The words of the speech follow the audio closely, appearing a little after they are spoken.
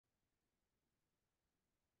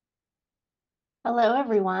Hello,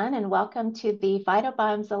 everyone, and welcome to the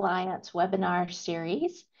Phytobiomes Alliance webinar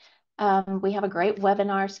series. We have a great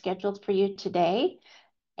webinar scheduled for you today,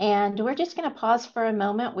 and we're just going to pause for a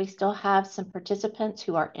moment. We still have some participants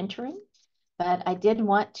who are entering, but I did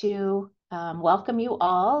want to welcome you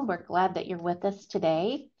all. We're glad that you're with us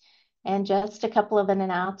today. And just a couple of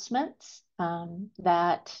announcements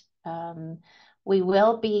that we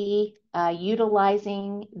will be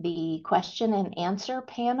utilizing the question and answer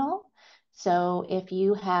panel. So if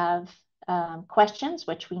you have questions,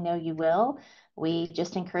 which we know you will, we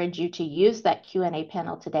just encourage you to use that Q&A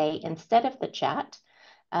panel today instead of the chat.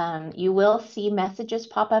 You will see messages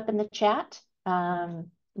pop up in the chat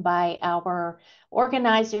by our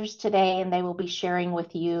organizers today, and they will be sharing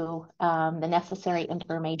with you the necessary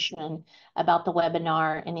information about the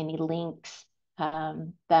webinar and any links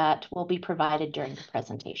that will be provided during the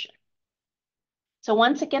presentation. So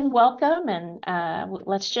once again, welcome, and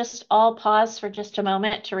let's just all pause for just a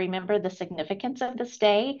moment to remember the significance of this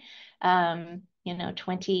day. 20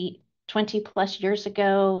 plus years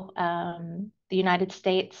ago, the United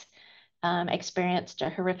States experienced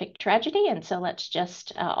a horrific tragedy, and so let's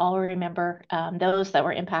just all remember those that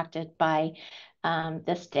were impacted by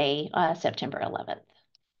this day, September 11th.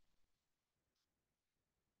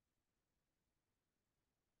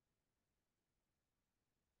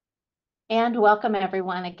 And welcome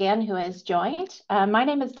everyone again who has joined. My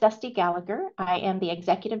name is Dusty Gallagher. I am the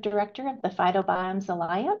Executive Director of the Phytobiomes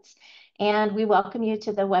Alliance, and we welcome you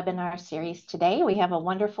to the webinar series today. We have a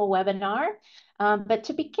wonderful webinar, but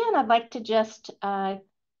to begin, I'd like to just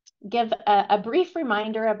give a brief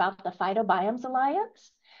reminder about the Phytobiomes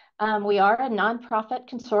Alliance. We are a nonprofit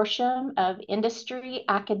consortium of industry,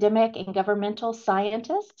 academic, and governmental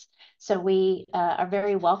scientists. So we are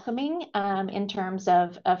very welcoming in terms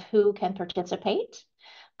of who can participate.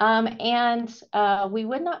 We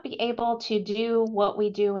would not be able to do what we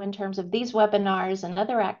do in terms of these webinars and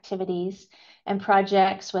other activities and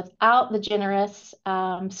projects without the generous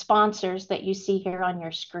sponsors that you see here on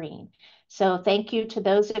your screen. So thank you to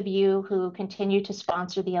those of you who continue to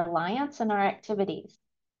sponsor the Alliance and our activities.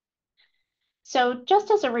 So just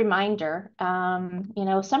as a reminder,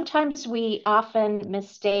 sometimes we often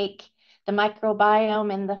mistake the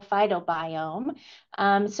microbiome and the phytobiome.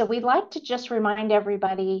 So we'd like to just remind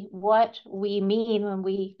everybody what we mean when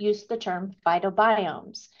we use the term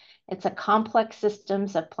phytobiomes. It's a complex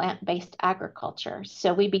systems of plant-based agriculture.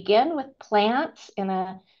 So we begin with plants in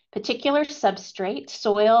a particular substrate,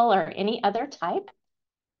 soil, or any other type.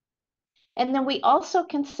 And then we also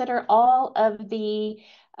consider all of the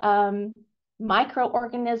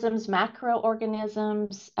microorganisms,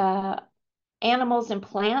 macroorganisms, animals and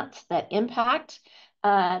plants that impact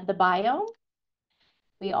the biome.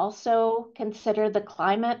 We also consider the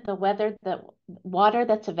climate, the weather, the water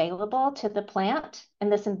that's available to the plant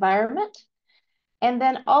in this environment. And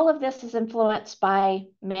then all of this is influenced by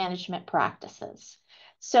management practices.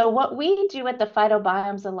 So what we do at the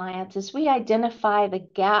Phytobiomes Alliance is we identify the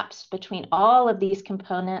gaps between all of these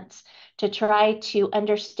components to try to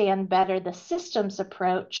understand better the systems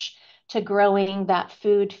approach to growing that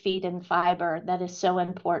food, feed, and fiber that is so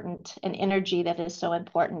important, and energy that is so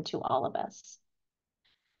important to all of us.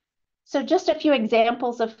 So just a few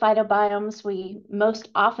examples of phytobiomes. We most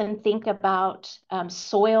often think about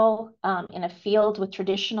soil in a field with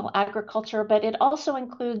traditional agriculture, but it also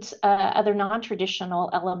includes other non-traditional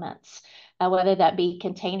elements, whether that be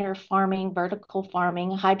container farming, vertical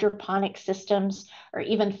farming, hydroponic systems, or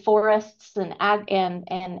even forests and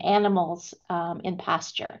animals in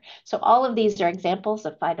pasture. So all of these are examples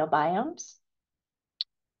of phytobiomes.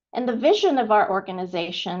 And the vision of our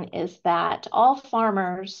organization is that all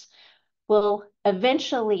farmers will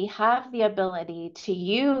eventually have the ability to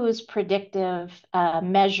use predictive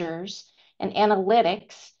measures and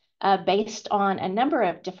analytics based on a number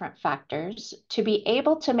of different factors to be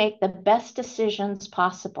able to make the best decisions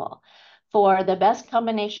possible for the best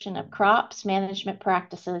combination of crops, management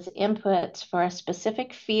practices, inputs for a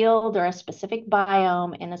specific field or a specific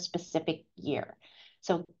biome in a specific year.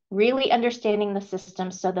 So really understanding the system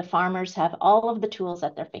so the farmers have all of the tools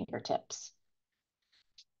at their fingertips.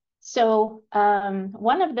 So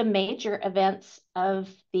one of the major events of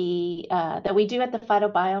that we do at the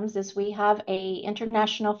Phytobiomes is we have an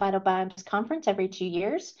International Phytobiomes Conference every 2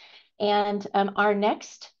 years. And our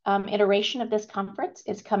next iteration of this conference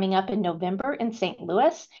is coming up in November in St.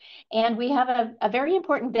 Louis. And we have a very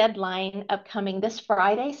important deadline upcoming this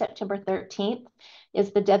Friday, September 13th,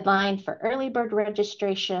 is the deadline for early bird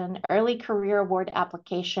registration, early career award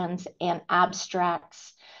applications, and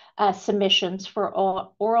abstracts submissions for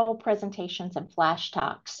oral presentations and flash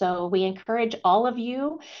talks. So we encourage all of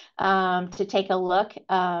you to take a look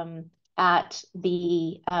at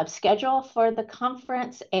the schedule for the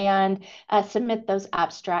conference and submit those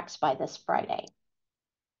abstracts by this Friday.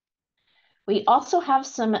 We also have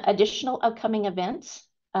some additional upcoming events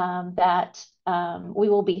that we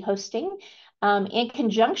will be hosting. In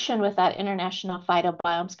conjunction with that International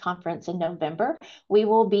Phytobiomes Conference in November, we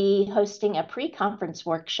will be hosting a pre-conference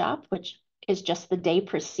workshop, which is just the day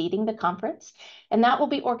preceding the conference. And that will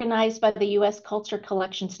be organized by the U.S. Culture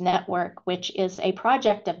Collections Network, which is a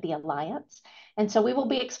project of the Alliance. And so we will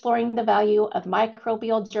be exploring the value of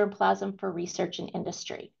microbial germplasm for research and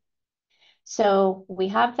industry. So we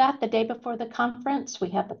have that the day before the conference. We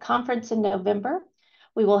have the conference in November.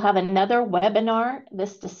 We will have another webinar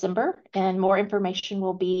this December, and more information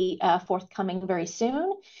will be forthcoming very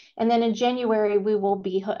soon. And then in January, we will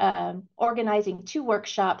be organizing 2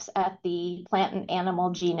 workshops at the Plant and Animal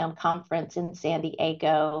Genome Conference in San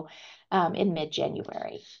Diego in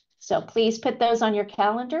mid-January. So please put those on your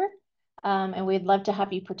calendar, and we'd love to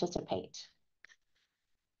have you participate.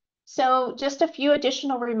 So just a few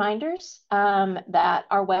additional reminders that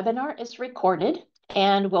our webinar is recorded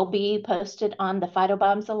and will be posted on the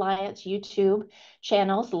Phytobiomes Alliance YouTube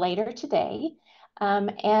channels later today.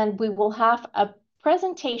 And we will have a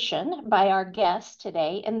presentation by our guest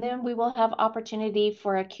today, and then we will have opportunity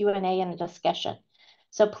for a Q&A and a discussion.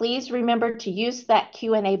 So please remember to use that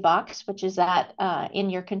Q&A box, which is in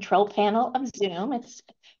your control panel of Zoom. It's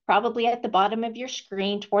probably at the bottom of your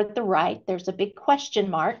screen toward the right. There's a big question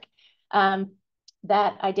mark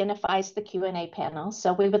that identifies the Q&A panel.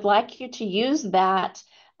 So we would like you to use that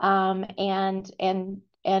and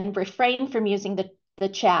refrain from using the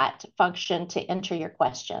chat function to enter your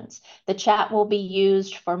questions. The chat will be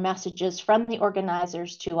used for messages from the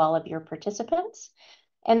organizers to all of your participants.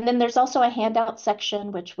 And then there's also a handout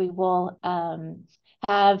section, which we will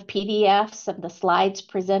have PDFs of the slides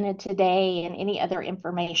presented today and any other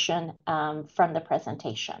information from the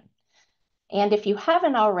presentation. And if you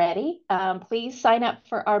haven't already, please sign up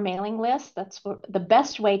for our mailing list. That's the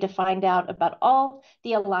best way to find out about all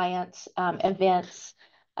the Alliance events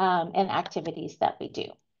and activities that we do.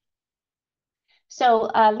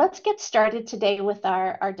 So let's get started today with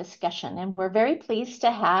our discussion. And we're very pleased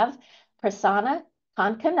to have Prasanna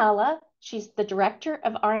Kankanala. She's the Director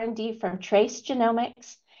of R&D from Trace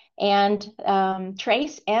Genomics. And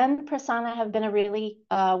Trace and Prasanna have been a really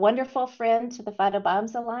wonderful friend to the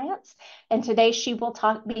Phytobiomes Alliance. And today she will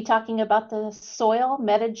be talking about the soil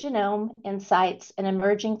metagenome insights, an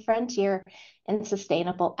emerging frontier in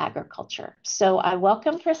sustainable agriculture. So I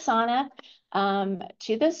welcome Prasanna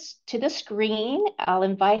to the screen. I'll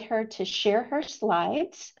invite her to share her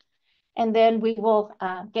slides, and then we will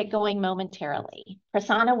get going momentarily.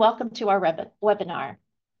 Prasanna, welcome to our webinar.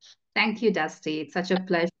 Thank you, Dusty. It's such a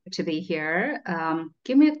pleasure to be here.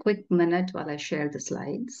 Give me a quick minute while I share the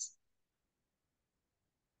slides.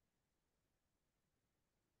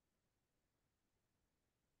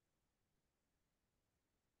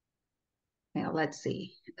 Now, let's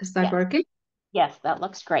see. Is that working? Yes, that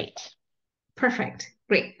looks great. Perfect.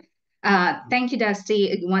 Great. Thank you,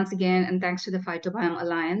 Dusty, once again, and thanks to the Phytobiome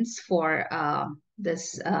Alliance for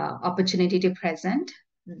this opportunity to present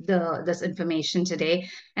this information today.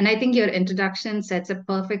 And I think your introduction sets a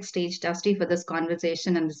perfect stage, Dusty, for this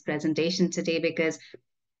conversation and this presentation today, because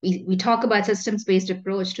we talk about systems-based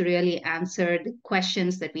approach to really answer the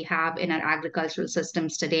questions that we have in our agricultural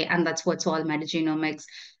systems today. And that's what soil metagenomics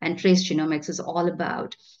and trace genomics is all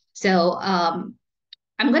about. So I'm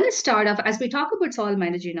going to start off, as we talk about soil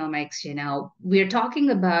metagenomics, we're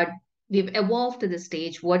talking about, we've evolved to the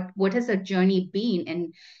stage. What has our journey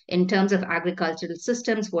been in terms of agricultural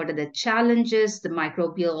systems? What are the challenges, the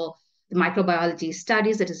microbiology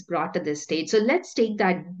studies that is brought to this stage? So let's take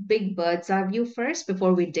that big bird's eye view first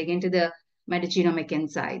before we dig into the metagenomic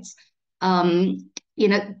insights,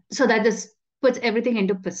 so that this puts everything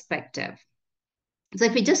into perspective. So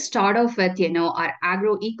if we just start off with, our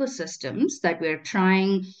agroecosystems that we're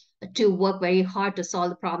trying to work very hard to solve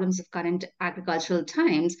the problems of current agricultural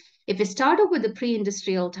times, if we start off with the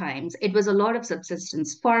pre-industrial times, it was a lot of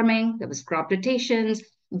subsistence farming, there was crop rotations,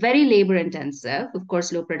 very labor intensive, of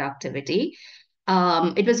course, low productivity.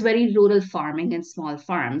 It was very rural farming and small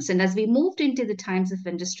farms. And as we moved into the times of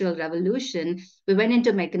industrial revolution, we went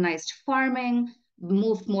into mechanized farming,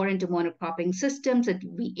 moved more into monocropping systems,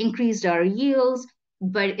 we increased our yields,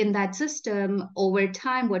 But in that system, over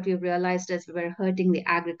time, what we realized is we were hurting the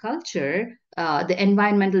agriculture, the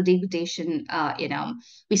environmental degradation.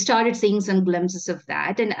 We started seeing some glimpses of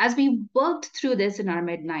that. And as we worked through this in our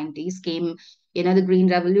mid 90s, came the green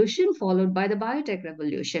revolution, followed by the biotech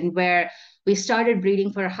revolution, where we started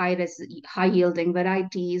breeding for high yielding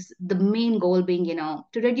varieties. The main goal being,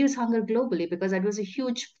 to reduce hunger globally, because that was a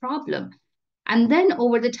huge problem. And then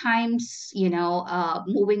over the times,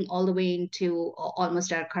 moving all the way into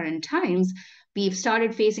almost our current times, we've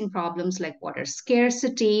started facing problems like water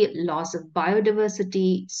scarcity, loss of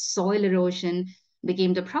biodiversity, soil erosion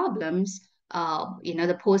became the problems.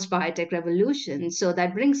 The post-biotech revolution. So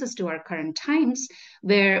that brings us to our current times,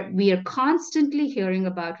 where we are constantly hearing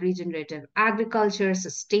about regenerative agriculture,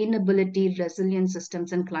 sustainability, resilient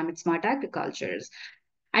systems, and climate smart agricultures.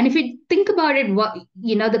 And if you think about it,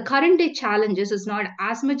 the current day challenges is not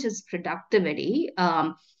as much as productivity,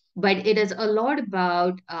 but it is a lot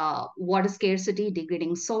about water scarcity,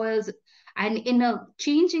 degrading soils. And in a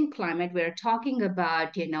changing climate, we're talking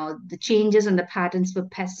about, the changes and the patterns for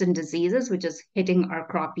pests and diseases, which is hitting our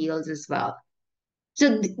crop yields as well.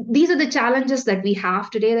 So these are the challenges that we have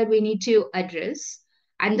today that we need to address.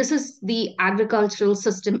 And this is the agricultural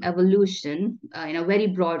system evolution in a very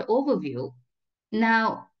broad overview.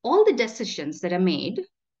 Now, all the decisions that are made,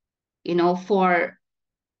 for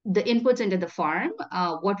the inputs into the farm,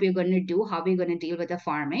 what we're going to do, how we're going to deal with the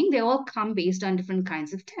farming, they all come based on different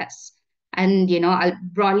kinds of tests. And, I'll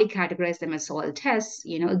broadly categorize them as soil tests.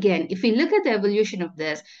 Again, if we look at the evolution of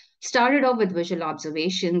this, started off with visual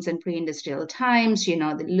observations in pre-industrial times, they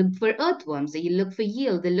look for earthworms, they look for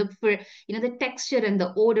yield, they look for, the texture and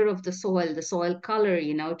the odor of the soil color,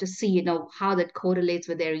 to see, how that correlates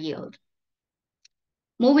with their yield.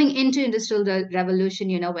 Moving into industrial revolution,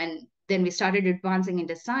 when then we started advancing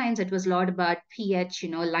into science, it was a lot about pH,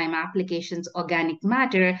 lime applications, organic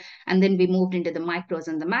matter, and then we moved into the micros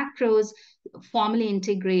and the macros, formally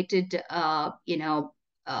integrated,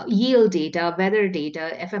 yield data, weather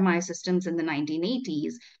data, FMI systems in the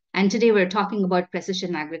 1980s. And today we're talking about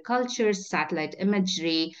precision agriculture, satellite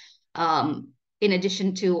imagery, in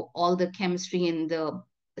addition to all the chemistry and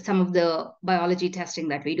some of the biology testing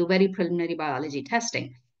that we do, very preliminary biology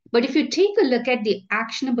testing. But if you take a look at the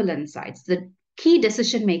actionable insights, the key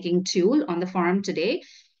decision-making tool on the farm today,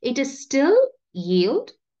 it is still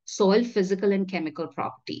yield, soil physical and chemical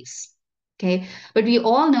properties. Okay, but we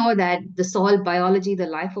all know that the soil biology, the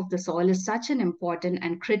life of the soil is such an important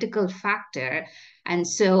and critical factor. And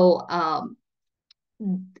so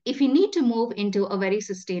if we need to move into a very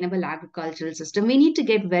sustainable agricultural system, we need to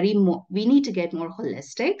get more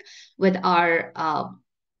holistic with our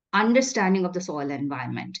understanding of the soil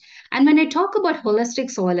environment. And when I talk about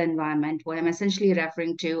holistic soil environment, what I'm essentially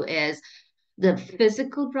referring to is the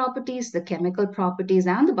physical properties, the chemical properties,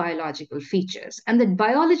 and the biological features. And the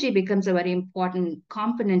biology becomes a very important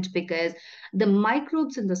component because the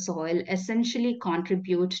microbes in the soil essentially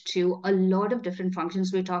contribute to a lot of different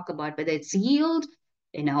functions we talk about, whether it's yield,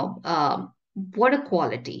 water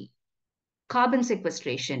quality, carbon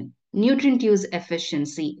sequestration, nutrient use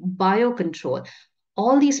efficiency, biocontrol.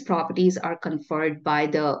 All these properties are conferred by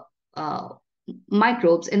the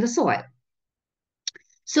microbes in the soil.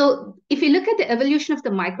 So if you look at the evolution of the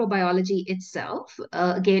microbiology itself,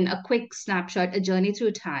 again, a quick snapshot, a journey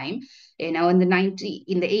through time, in the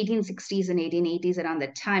 1860s and 1880s, around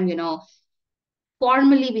that time,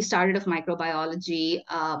 formally, we started off microbiology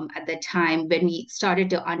at that time when we started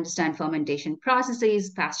to understand fermentation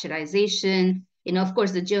processes, pasteurization, of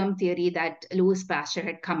course, the germ theory that Louis Pasteur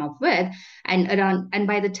had come up with. And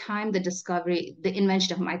by the time the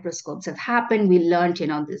invention of microscopes have happened, we learned,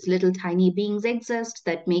 these little tiny beings exist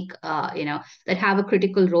that make, that have a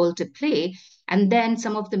critical role to play. And then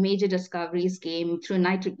some of the major discoveries came through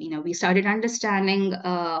we started understanding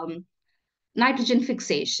nitrogen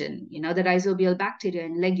fixation, the rhizobial bacteria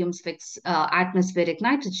in legumes fix atmospheric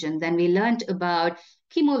nitrogen. Then we learned about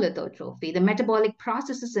chemolithotrophy, the metabolic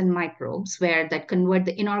processes in microbes that convert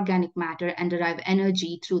the inorganic matter and derive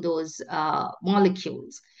energy through those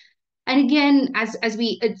molecules. And again, as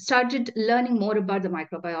we started learning more about the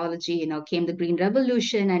microbiology, came the Green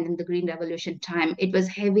Revolution. And in the Green Revolution time, it was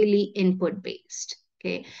heavily input-based.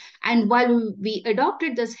 Okay. And while we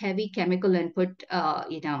adopted this heavy chemical input,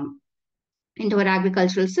 into our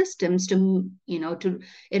agricultural systems to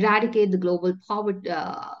eradicate the global poverty,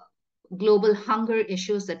 global hunger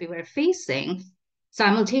issues that we were facing.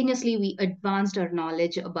 Simultaneously, we advanced our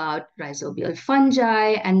knowledge about rhizobial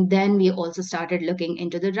fungi, and then we also started looking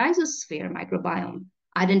into the rhizosphere microbiome,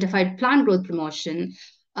 identified plant growth promotion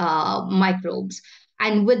microbes.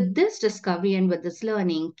 And with this discovery and with this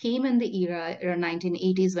learning came in the era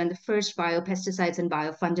 1980s, when the first biopesticides and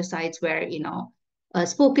biofungicides were,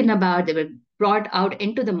 spoken about. They were brought out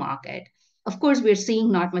into the market. Of course, we're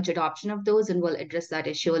seeing not much adoption of those, and we'll address that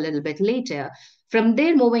issue a little bit later. From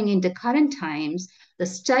there, moving into current times, the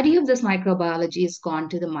study of this microbiology has gone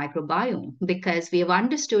to the microbiome, because we have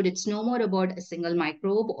understood it's no more about a single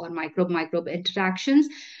microbe or microbe-microbe interactions.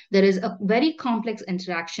 There is a very complex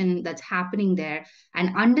interaction that's happening there,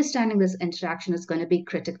 and understanding this interaction is going to be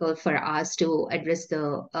critical for us to address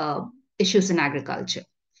the issues in agriculture.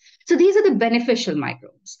 So these are the beneficial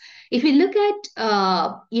microbes. If we look at,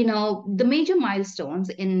 the major milestones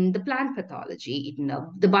in the plant pathology,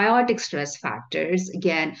 the biotic stress factors,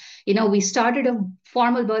 again, we started a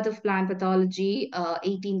formal birth of plant pathology,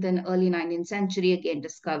 18th and early 19th century, again,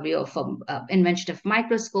 discovery of invention of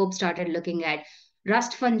microscope, started looking at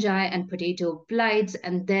rust fungi and potato blights.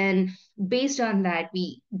 And then based on that,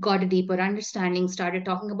 we got a deeper understanding, started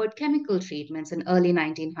talking about chemical treatments in early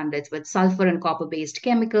 1900s with sulfur and copper-based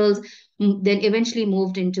chemicals, then eventually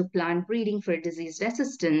moved into plant breeding for disease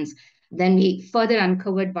resistance. Then we further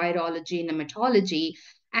uncovered virology and nematology.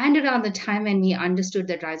 And around the time when we understood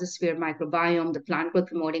the rhizosphere microbiome, the plant growth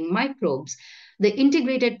promoting microbes, the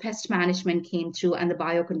integrated pest management came through, and the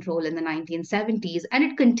biocontrol in the 1970s, and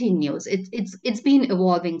it continues. It's been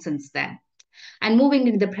evolving since then. And moving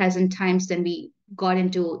into the present times, then we got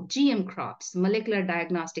into GM crops, molecular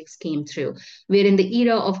diagnostics came through. We're in the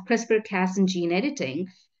era of CRISPR-Cas and gene editing,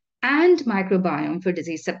 and microbiome for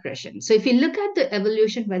disease suppression. So if you look at the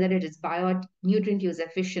evolution, whether it is nutrient use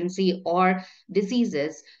efficiency or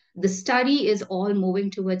diseases, the study is all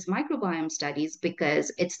moving towards microbiome studies,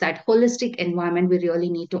 because it's that holistic environment we really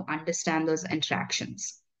need to understand those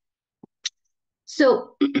interactions.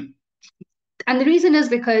 So, and the reason is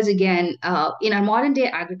because, again, in our modern day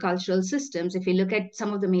agricultural systems, if you look at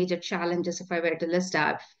some of the major challenges, if I were to list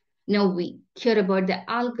out, we hear about the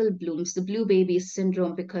algal blooms, the blue baby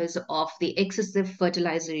syndrome, because of the excessive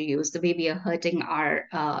fertilizer use. The way we are hurting our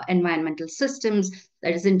environmental systems,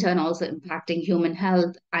 that is in turn also impacting human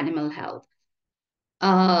health, animal health.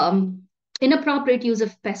 Inappropriate use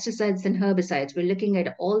of pesticides and herbicides. We're looking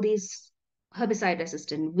at all these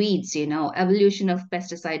herbicide-resistant weeds, evolution of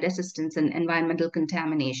pesticide resistance and environmental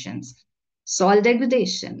contaminations, soil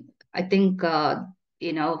degradation. I think,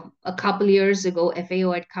 a couple years ago,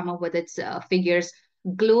 FAO had come up with its figures.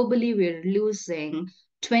 Globally, we're losing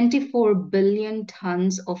 24 billion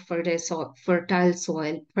tons of fertile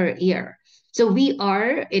soil per year. So we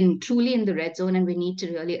are truly in the red zone, and we need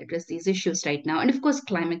to really address these issues right now. And of course,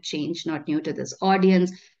 climate change, not new to this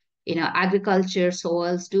audience. Agriculture,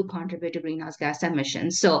 soils do contribute to greenhouse gas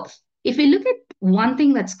emissions. So if we look at one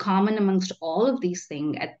thing that's common amongst all of these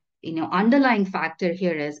things, underlying factor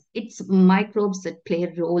here is it's microbes that play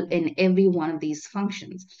a role in every one of these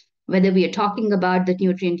functions. Whether we are talking about the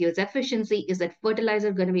nutrient use efficiency, is that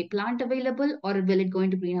fertilizer going to be plant available, or will it go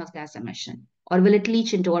into greenhouse gas emission, or will it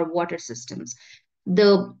leach into our water systems?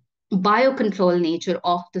 The biocontrol nature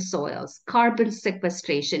of the soils, carbon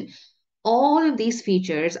sequestration, all of these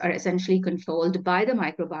features are essentially controlled by the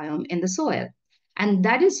microbiome in the soil. And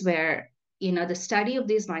that is where, the study of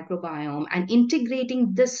this microbiome and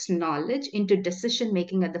integrating this knowledge into decision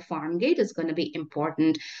making at the farm gate is going to be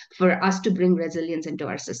important for us to bring resilience into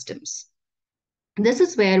our systems. This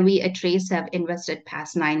is where we at Trace have invested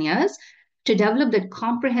past 9 years to develop that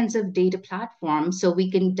comprehensive data platform, so we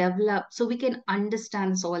can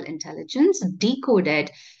understand soil intelligence, decode it,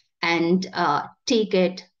 and take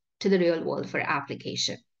it to the real world for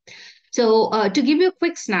application. So to give you a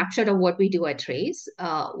quick snapshot of what we do at Trace,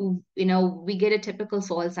 we get a typical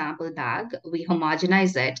soil sample bag, we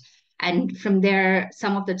homogenize it, and from there,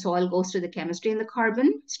 some of the soil goes to the chemistry and the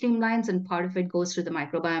carbon streamlines, and part of it goes to the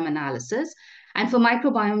microbiome analysis. And for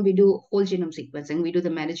microbiome, we do whole genome sequencing, we do the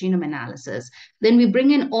metagenome analysis. Then we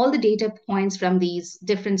bring in all the data points from these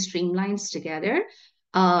different streamlines together.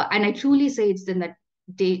 And I truly say it's in that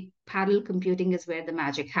parallel computing is where the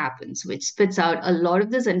magic happens, which spits out a lot of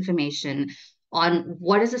this information on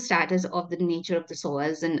what is the status of the nature of the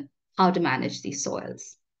soils and how to manage these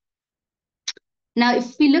soils. Now,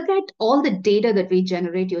 if we look at all the data that we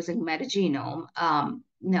generate using Metagenome,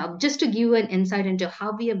 now just to give you an insight into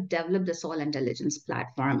how we have developed the soil intelligence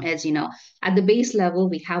platform, as you know, at the base level,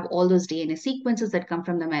 we have all those DNA sequences that come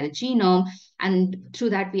from the metagenome, and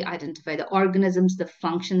through that, we identify the organisms, the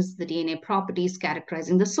functions, the DNA properties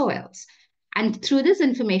characterizing the soils. And through this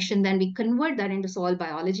information, then we convert that into soil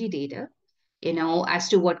biology data, as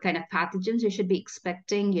to what kind of pathogens you should be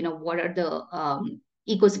expecting, what are the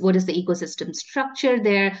what is the ecosystem structure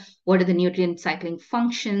there, what are the nutrient cycling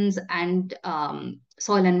functions, and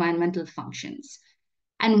soil environmental functions.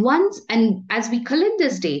 And as we collect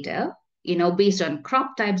this data, based on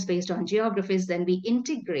crop types, based on geographies, then we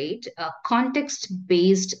integrate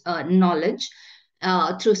context-based knowledge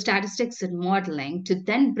through statistics and modeling to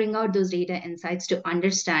then bring out those data insights to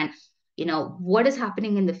understand, what is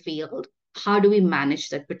happening in the field. How do we manage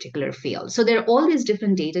that particular field? So there are all these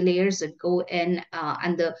different data layers that go in,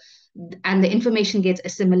 and the information gets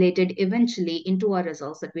assimilated eventually into our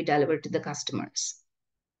results that we deliver to the customers.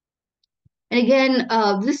 And again,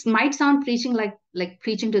 this might sound preaching like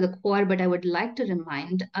preaching to the choir, but I would like to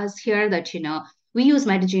remind us here that, we use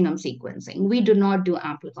metagenome sequencing. We do not do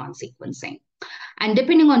amplicon sequencing. And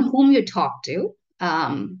depending on whom you talk to,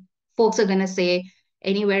 folks are going to say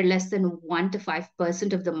anywhere less than 1 to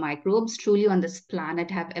 5% of the microbes truly on this planet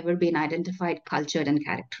have ever been identified, cultured, and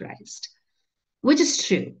characterized, which is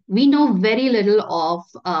true. We know very little of,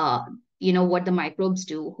 what the microbes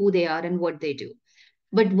do, who they are, and what they do.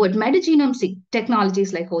 But what metagenome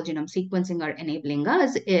technologies like whole genome sequencing are enabling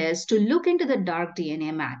us is to look into the dark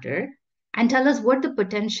DNA matter and tell us what the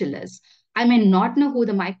potential is. I may not know who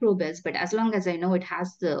the microbe is, but as long as I know it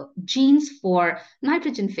has the genes for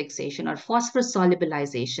nitrogen fixation or phosphorus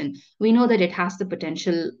solubilization, we know that it has the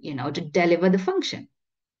potential, to deliver the function.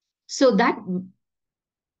 So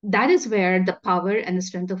that is where the power and the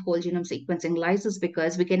strength of whole genome sequencing lies, is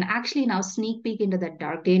because we can actually now sneak peek into that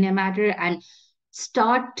dark DNA matter and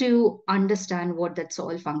start to understand what that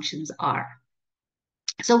soil functions are.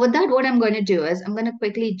 So with that, what I'm going to do is I'm going to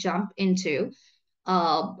quickly jump into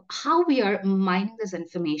how we are mining this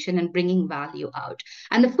information and bringing value out.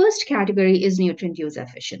 And the first category is nutrient use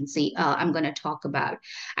efficiency, I'm going to talk about.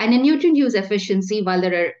 And in nutrient use efficiency, while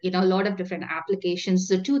there are a lot of different applications,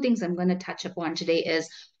 the two things I'm going to touch upon today is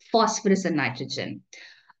phosphorus and nitrogen.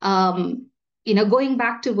 Going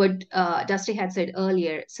back to what Dusty had said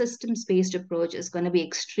earlier, systems-based approach is going to be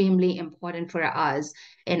extremely important for us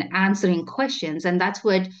in answering questions. And that's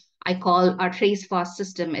what I call our trace phos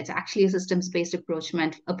system. It's actually a systems-based approach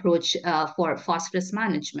for phosphorus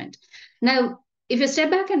management. Now, if you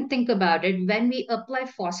step back and think about it, when we apply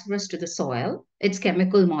phosphorus to the soil, it's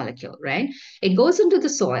chemical molecule, right? It goes into the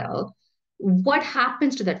soil. What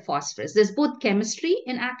happens to that phosphorus? There's both chemistry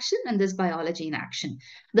in action and there's biology in action.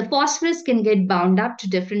 The phosphorus can get bound up to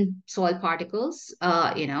different soil particles,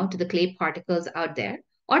 to the clay particles out there,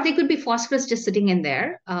 or they could be phosphorus just sitting in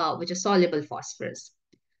there, which is soluble phosphorus.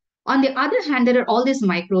 On the other hand, there are all these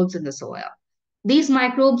microbes in the soil. These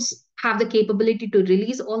microbes have the capability to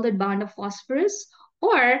release all that bound of phosphorus,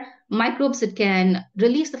 or microbes that can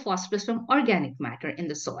release the phosphorus from organic matter in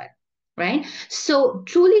the soil. Right? So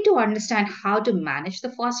truly to understand how to manage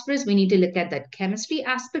the phosphorus, we need to look at that chemistry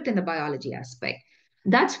aspect and the biology aspect.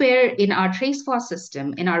 That's where in our trace phos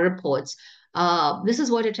system, in our reports, this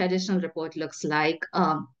is what a traditional report looks like.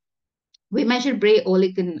 We measure Bray,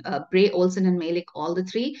 Olson, and Malick, all the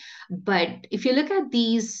three. But if you look at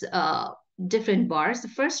these different bars, the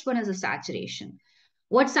first one is a saturation.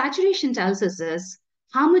 What saturation tells us is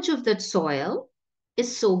how much of that soil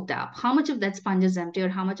is soaked up, how much of that sponge is empty, or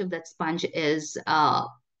how much of that sponge is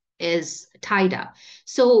tied up.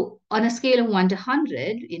 So on a scale of 1 to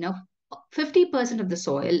 100, 50% of the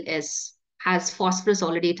soil has phosphorus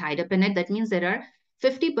already tied up in it. That means there are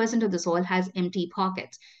 50% of the soil has empty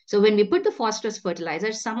pockets. So when we put the phosphorus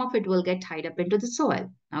fertilizer, some of it will get tied up into the soil.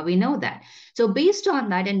 Now we know that. So based on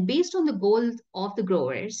that, and based on the goals of the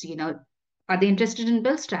growers, are they interested in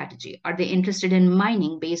build strategy? Are they interested in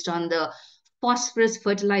mining based on the phosphorus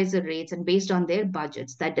fertilizer rates, and based on their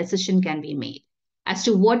budgets, that decision can be made as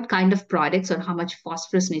to what kind of products or how much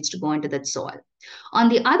phosphorus needs to go into that soil. On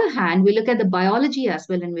the other hand, we look at the biology as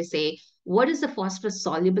well, and we say, what is the phosphorus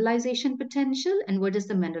solubilization potential and what is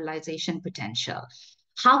the mineralization potential?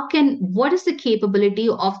 What is the capability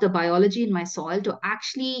of the biology in my soil to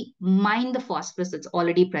actually mine the phosphorus that's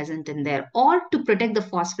already present in there, or to protect the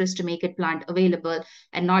phosphorus to make it plant available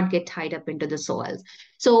and not get tied up into the soils?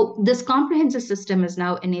 So this comprehensive system is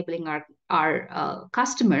now enabling our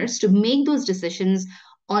customers to make those decisions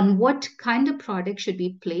on what kind of product should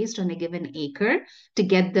be placed on a given acre to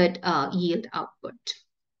get that yield output.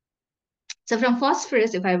 So from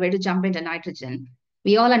phosphorus, if I were to jump into nitrogen,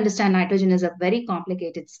 we all understand nitrogen is a very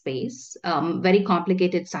complicated space, very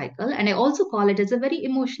complicated cycle. And I also call it as a very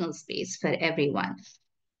emotional space for everyone.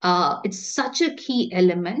 It's such a key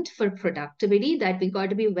element for productivity that we got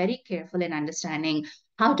to be very careful in understanding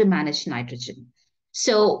how to manage nitrogen.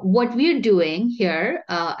 So what we're doing here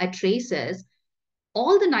at Trace is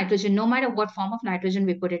all the nitrogen, no matter what form of nitrogen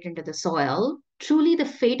we put it into the soil, truly the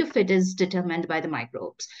fate of it is determined by the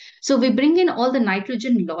microbes. So we bring in all the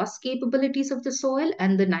nitrogen loss capabilities of the soil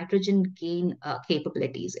and the nitrogen gain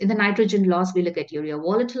capabilities. In the nitrogen loss, we look at urea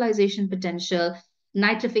volatilization potential,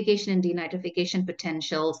 nitrification and denitrification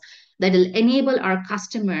potentials that will enable our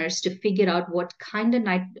customers to figure out what kind of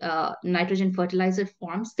nitrogen fertilizer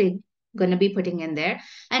forms they're going to be putting in there,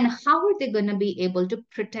 and how are they going to be able to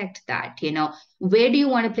protect that. Where do you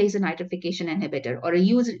want to place a nitrification inhibitor or a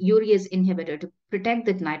urease inhibitor to protect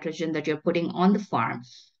that nitrogen that you're putting on the farm,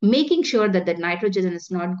 making sure that the nitrogen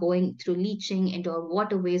is not going through leaching into our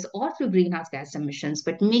waterways or through greenhouse gas emissions,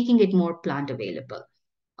 but making it more plant available.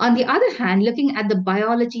 On the other hand, looking at the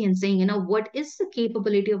biology and saying, what is the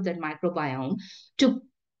capability of that microbiome to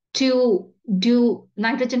do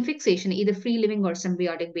nitrogen fixation, either free living or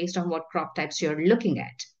symbiotic, based on what crop types you're looking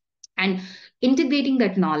at, and integrating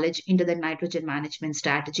that knowledge into the nitrogen management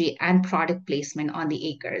strategy and product placement on the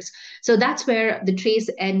acres. So that's where the Trace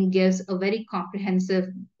N gives a very comprehensive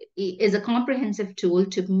tool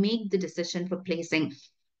to make the decision for placing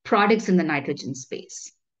products in the nitrogen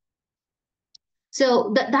space.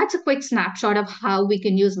 So that's a quick snapshot of how we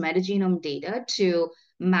can use metagenome data to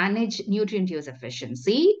manage nutrient use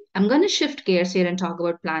efficiency. I'm going to shift gears here and talk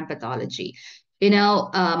about plant pathology.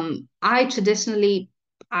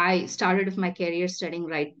 I started with my career studying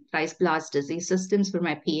rice blast disease systems for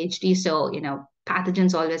my PhD. So,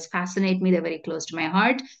 pathogens always fascinate me. They're very close to my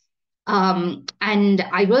heart. And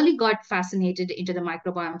I really got fascinated into the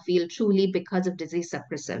microbiome field truly because of disease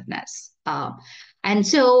suppressiveness. And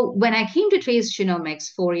so when I came to Trace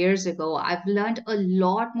Genomics 4 years ago, I've learned a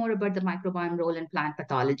lot more about the microbiome role in plant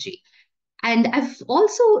pathology. And I've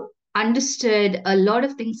also understood a lot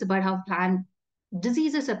of things about how plant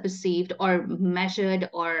diseases are perceived or measured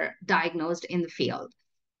or diagnosed in the field.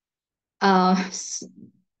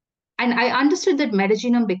 And I understood that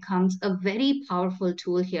metagenome becomes a very powerful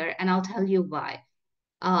tool here, and I'll tell you why.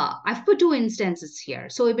 I've put two instances here.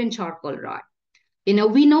 Soybean charcoal rot. We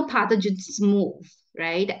know pathogens move,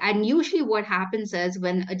 right? And usually what happens is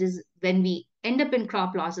when we end up in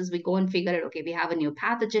crop losses, we go and figure out, okay, we have a new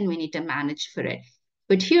pathogen, we need to manage for it.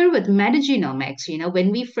 But here with metagenomics,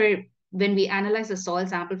 when we analyze a soil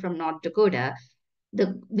sample from North Dakota,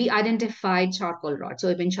 we identified charcoal rot,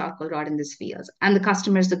 soybean charcoal rot in these fields. And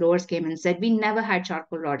the growers came and said, we never had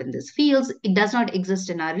charcoal rot in these fields. It does not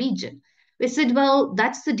exist in our region. We said, well,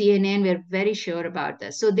 that's the DNA, and we're very sure about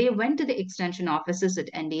this. So they went to the extension offices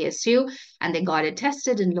at NDSU and they got it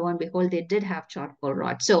tested, and lo and behold, they did have charcoal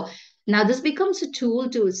rot. So now this becomes a tool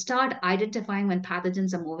to start identifying when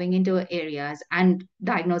pathogens are moving into areas and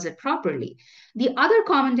diagnose it properly. The other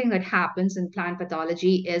common thing that happens in plant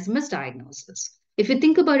pathology is misdiagnosis. If you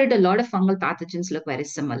think about it, a lot of fungal pathogens look very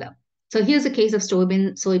similar. So here's a case of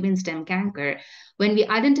soybean stem canker. When we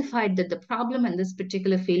identified that the problem in this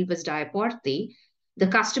particular field was diaporthy, the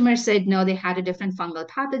customer said no, they had a different fungal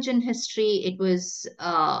pathogen history.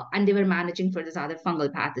 And they were managing for this other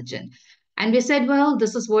fungal pathogen. And we said, well,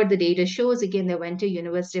 this is what the data shows. Again, they went to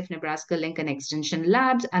University of Nebraska Lincoln Extension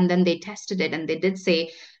Labs, and then they tested it, and they did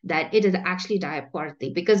say that it is actually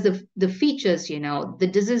diaporthy because the features, the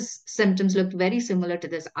disease symptoms looked very similar to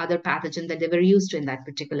this other pathogen that they were used to in that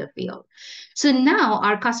particular field. So now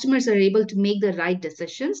our customers are able to make the right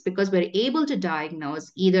decisions because we're able to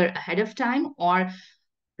diagnose either ahead of time or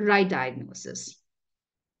right diagnosis.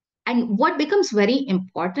 And what becomes very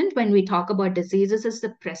important when we talk about diseases is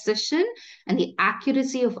the precision and the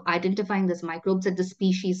accuracy of identifying these microbes at the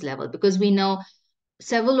species level, because we know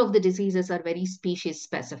several of the diseases are very species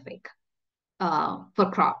specific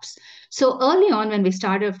for crops. So early on, when we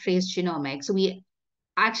started Trace Genomics, we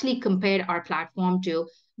actually compared our platform to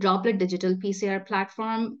droplet digital PCR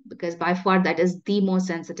platform, because by far that is the most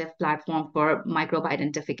sensitive platform for microbe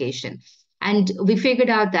identification. And we figured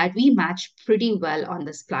out that we match pretty well on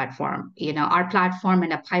this platform. Our platform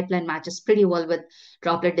and a pipeline matches pretty well with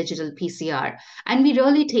droplet digital PCR. And we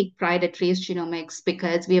really take pride at Trace Genomics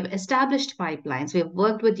because we have established pipelines. We have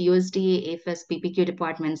worked with USDA, APHIS, PPQ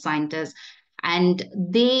department scientists, and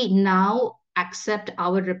they now accept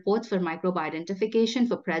our reports for microbe identification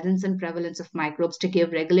for presence and prevalence of microbes to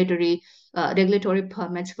give regulatory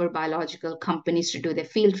permits for biological companies to do their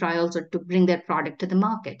field trials or to bring their product to the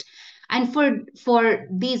market. And for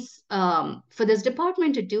this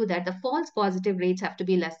department to do that, the false positive rates have to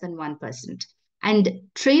be less than 1%. And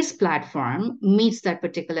Trace platform meets that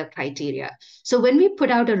particular criteria. So when we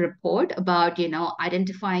put out a report about,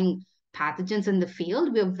 identifying pathogens in the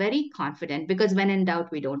field, we're very confident because when in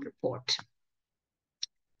doubt, we don't report.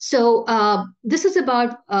 So this is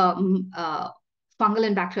about fungal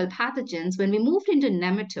and bacterial pathogens, when we moved into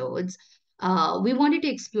nematodes, we wanted to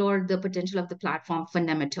explore the potential of the platform for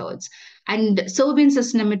nematodes. And soybean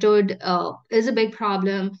cyst nematode is a big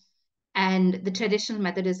problem. And the traditional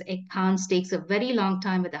method is egg counts takes a very long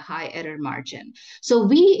time with a high error margin. So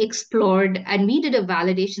we explored and we did a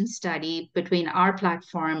validation study between our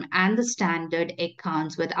platform and the standard egg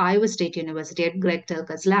counts with Iowa State University at Greg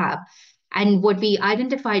Tilke's lab. And what we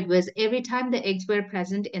identified was every time the eggs were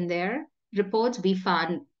present in their reports, we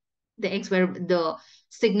found the eggs where the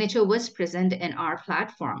signature was present in our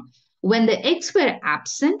platform. When the eggs were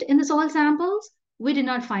absent in the soil samples, we did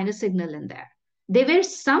not find a signal in there. There were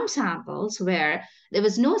some samples where there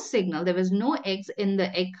was no signal, there was no eggs in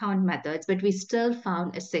the egg count methods, but we still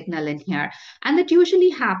found a signal in here. And that usually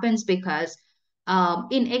happens because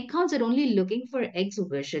in egg counts, they're only looking for eggs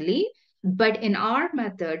visually. But in our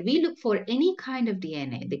method, we look for any kind of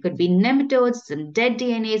DNA. They could be nematodes, some dead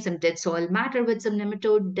DNA, some dead soil matter with some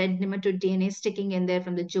dead nematode DNA sticking in there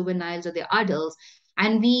from the juveniles or the adults.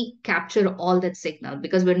 And we capture all that signal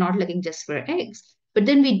because we're not looking just for eggs. But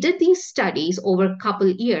then we did these studies over a couple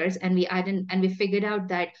years, and we figured out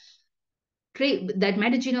that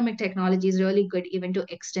metagenomic technology is really good even to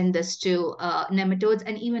extend this to nematodes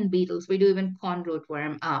and even beetles. We do even corn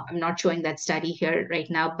rootworm. I'm not showing that study here right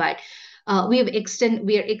now, but we are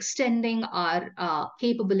extending our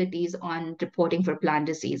capabilities on reporting for plant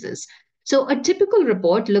diseases. So a typical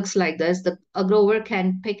report looks like this. A grower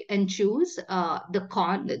can pick and choose the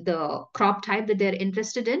crop type that they're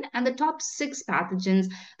interested in, and the top 6 pathogens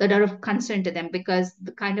that are of concern to them, because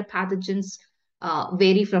the kind of pathogens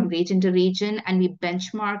vary from region to region, and we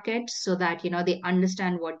benchmark it so that they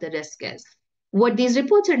understand what the risk is. What these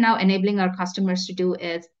reports are now enabling our customers to do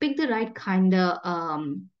is pick the right kind of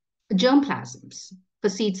germplasms for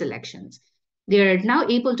seed selections. They're now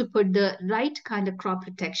able to put the right kind of crop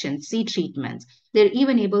protection, seed treatments. They're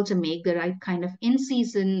even able to make the right kind of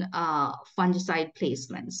in-season fungicide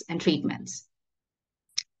placements and treatments.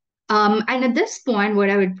 And at this point, what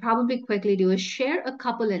I would probably quickly do is share a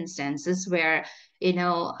couple instances where,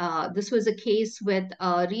 this was a case with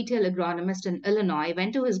a retail agronomist in Illinois,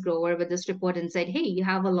 went to his grower with this report and said, hey, you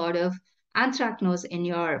have a lot of anthracnose in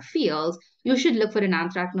your fields. You should look for an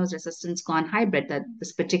anthracnose resistance corn hybrid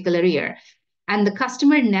this particular year. And the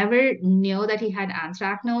customer never knew that he had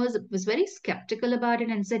anthracnose, was very skeptical about it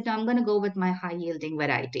and said, no, I'm going to go with my high yielding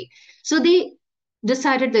variety. So they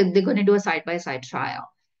decided that they're going to do a side-by-side trial.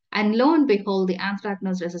 And lo and behold, the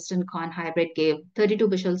anthracnose-resistant corn hybrid gave 32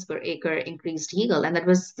 bushels per acre increased yield. And that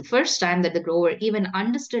was the first time that the grower even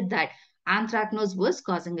understood that anthracnose was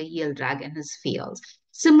causing a yield drag in his fields.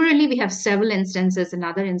 Similarly, we have several instances.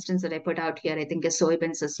 Another instance that I put out here, I think, is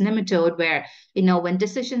soybean cyst nematode, where, when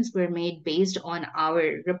decisions were made based on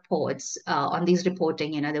our reports, on these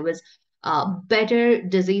reporting, there was better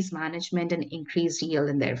disease management and increased yield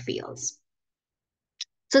in their fields.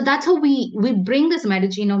 So that's how we bring this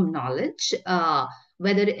metagenome knowledge,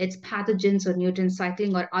 whether it's pathogens or nutrient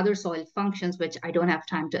cycling or other soil functions, which I don't have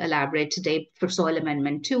time to elaborate today, for soil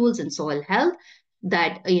amendment tools and soil health,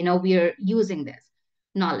 that we are using this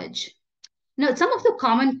knowledge. Now, some of the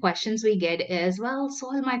common questions we get is, well,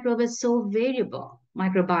 soil microbe is so variable,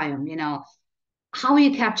 microbiome, how are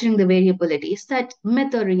you capturing the variability? Is that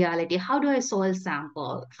myth or reality? How do I soil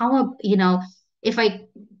sample? If I,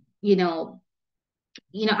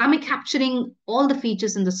 am I capturing all the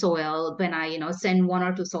features in the soil when I, send 1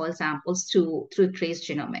 or 2 soil samples through trace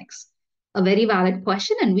genomics? A very valid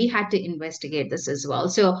question, and we had to investigate this as well.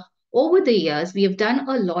 So over the years, we have done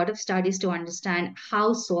a lot of studies to understand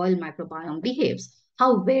how soil microbiome behaves.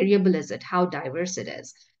 How variable is it? How diverse it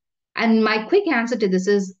is? And my quick answer to this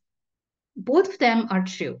is both of them are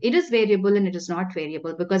true. It is variable and it is not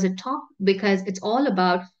variable because it's all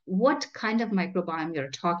about what kind of microbiome you're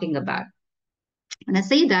talking about. And I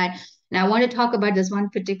say that, and I want to talk about this one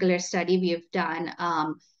particular study we have done,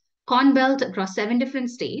 Corn Belt across 7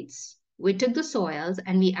 different states. We took the soils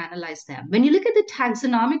and we analyzed them. When you look at the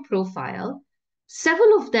taxonomic profile,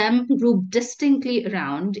 several of them group distinctly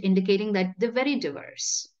around, indicating that they're very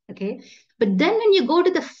diverse. Okay. But then when you go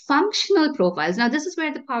to the functional profiles, now this is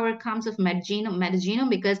where the power comes of metagenome,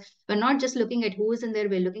 because we're not just looking at who is in there,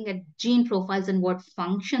 we're looking at gene profiles and what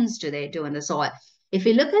functions do they do in the soil. If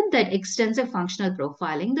you look at that extensive functional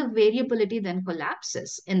profiling, the variability then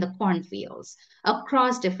collapses in the cornfields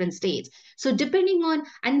across different states. So depending on,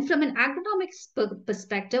 and from an agronomics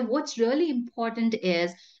perspective, what's really important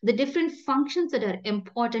is the different functions that are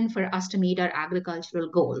important for us to meet our agricultural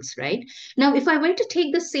goals, right? Now, if I were to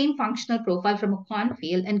take the same functional profile from a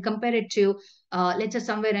cornfield and compare it to, let's say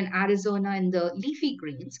somewhere in Arizona in the leafy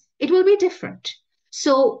greens, it will be different.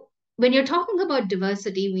 So when you're talking about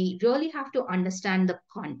diversity, we really have to understand the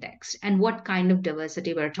context and what kind of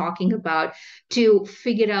diversity we're talking about to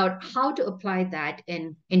figure out how to apply that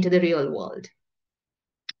into the real world.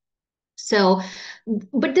 So,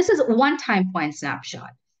 but this is one time point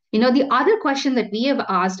snapshot. The other question that we have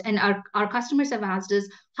asked and our customers have asked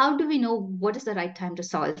is, how do we know what is the right time to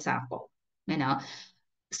soil sample?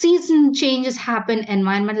 Season changes happen,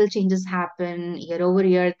 environmental changes happen, year over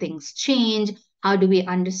year, things change. How do we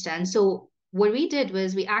understand? So what we did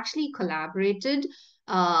was we actually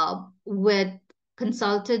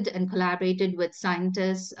consulted and collaborated with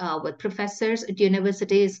scientists, with professors at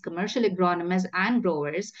universities, commercial agronomists, and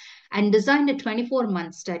growers, and designed a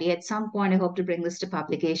 24-month study. At some point, I hope to bring this to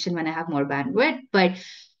publication when I have more bandwidth, but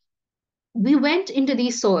we went into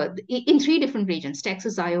these soil in 3 different regions,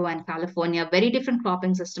 Texas, Iowa, and California, very different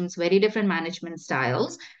cropping systems, very different management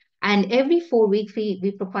styles. And every 4 weeks,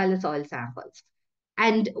 we profile the soil samples.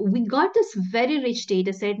 And we got this very rich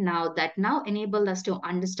data set now enabled us to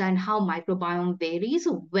understand how microbiome varies,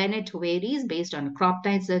 when it varies based on crop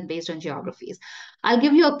types and based on geographies. I'll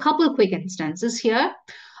give you a couple quick instances here.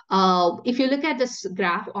 If you look at this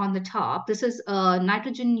graph on the top, this is a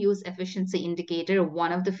nitrogen use efficiency indicator,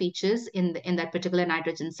 one of the features in that particular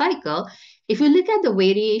nitrogen cycle. If you look at the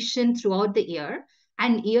variation throughout the year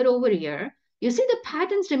and year over year, you see the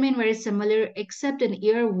patterns remain very similar, except in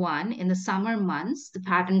year 1, in the summer months, the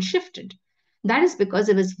pattern shifted. That is because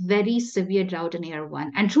it was very severe drought in year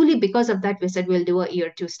 1. And truly because of that, we said we'll do a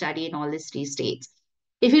year 2 study in all these 3 states.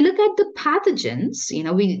 If you look at the pathogens,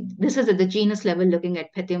 this is at the genus level looking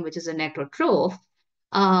at Pythium, which is a necrotroph.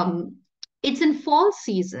 It's in fall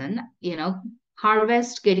season,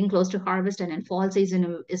 harvest, getting close to harvest, and in fall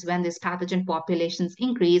season is when these pathogen populations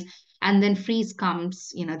increase, and then freeze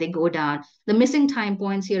comes, they go down. The missing time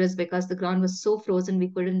points here is because the ground was so frozen we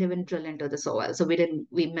couldn't even drill into the soil, so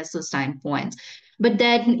we missed those time points. But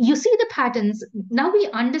then you see the patterns. Now we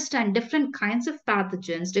understand different kinds of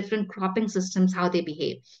pathogens, different cropping systems, how they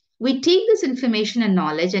behave. We take this information and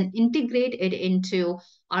knowledge and integrate it into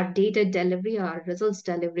our data delivery, our results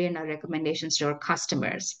delivery, and our recommendations to our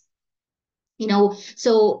customers.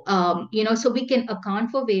 So we can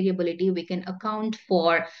account for variability, we can account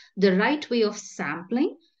for the right way of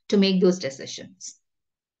sampling to make those decisions.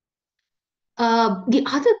 The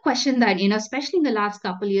other question that, especially in the last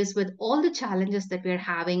couple of years with all the challenges that we're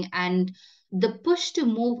having and the push to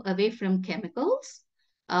move away from chemicals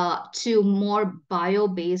to more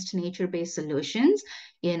bio-based, nature-based solutions,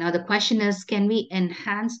 the question is, can we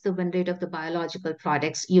enhance the win rate of the biological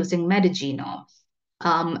products using Metagenome?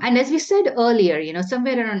 And as we said earlier,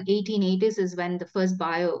 somewhere around 1880s is when the first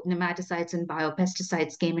bionematicides and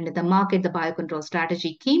biopesticides came into the market, the biocontrol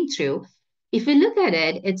strategy came through. If you look at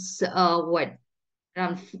it, it's around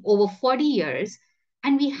over 40 years,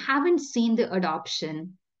 and we haven't seen the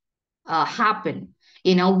adoption happen.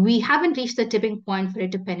 We haven't reached the tipping point for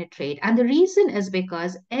it to penetrate. And the reason is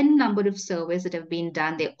because n number of surveys that have been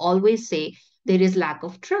done, they always say there is lack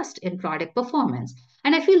of trust in product performance.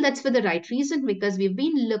 And I feel that's for the right reason, because we've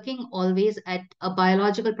been looking always at a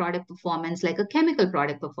biological product performance like a chemical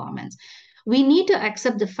product performance. We need to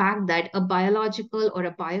accept the fact that a biological or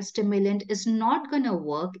a biostimulant is not going to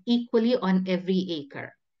work equally on every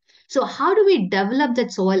acre. So how do we develop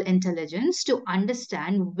that soil intelligence to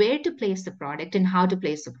understand where to place the product and how to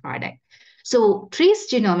place the product? So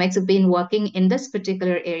Trace Genomics have been working in this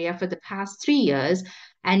particular area for the past 3 years,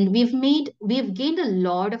 and we've gained a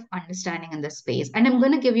lot of understanding in this space. And I'm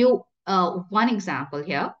going to give you one example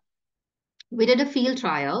here. We did a field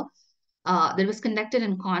trial that was conducted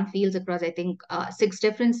in cornfields across, I think, 6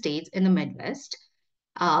 different states in the Midwest.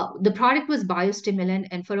 The product was biostimulant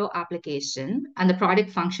and furrow application, and the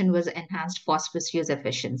product function was enhanced phosphorus use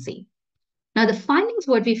efficiency. Now, the findings,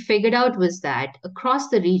 what we figured out was that across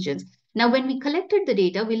the regions, now when we collected the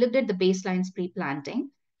data, we looked at the baselines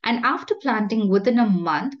pre-planting, and after planting within a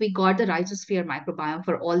month, we got the rhizosphere microbiome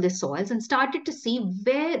for all the soils and started to see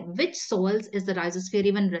which soils is the rhizosphere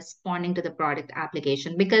even responding to the product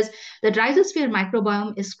application, because the rhizosphere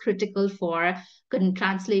microbiome is critical for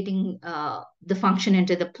translating the function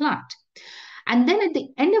into the plant. And then at the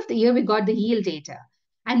end of the year, we got the yield data.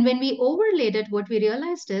 And when we overlaid it, what we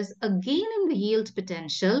realized is a gain in the yield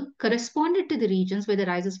potential corresponded to the regions where the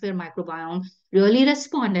rhizosphere microbiome really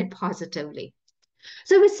responded positively.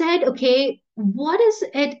 So we said, okay, what is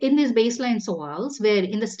it in these baseline soils where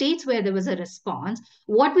in the states where there was a response,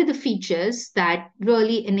 what were the features that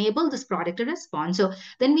really enabled this product to respond? So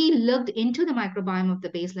then we looked into the microbiome of the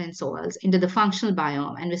baseline soils, into the functional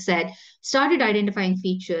biome, and we started identifying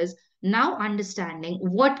features, now understanding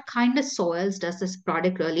what kind of soils does this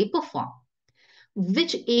product really perform.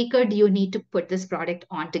 which acre do you need to put this product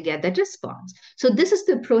on to get that response? So this is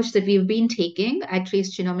the approach that we've been taking at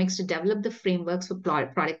Trace Genomics to develop the frameworks for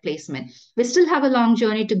product placement. We still have a long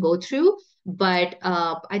journey to go through, but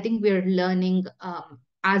I think we're learning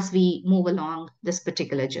as we move along this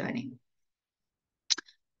particular journey.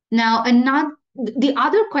 Now, the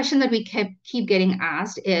other question that we keep getting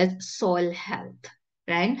asked is soil health,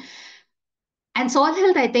 right? And soil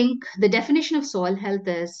health, I think the definition of soil health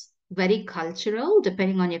is very cultural,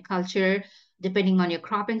 depending on your culture, depending on your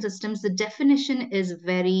cropping systems. The definition is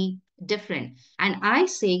very different. And I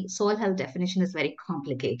say soil health definition is very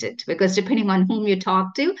complicated because depending on whom you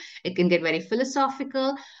talk to, it can get very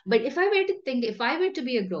philosophical. But if I were to think, if I were to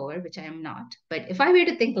be a grower, which I am not, but if I were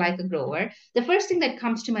to think like a grower, the first thing that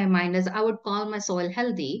comes to my mind is I would call my soil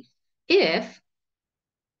healthy if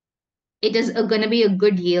it is going to be a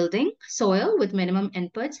good yielding soil with minimum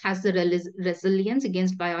inputs, has the resilience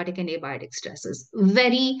against biotic and abiotic stresses.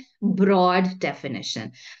 Very broad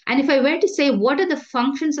definition. And if I were to say, what are the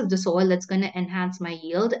functions of the soil that's going to enhance my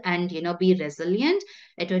yield and, be resilient,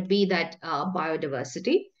 it would be that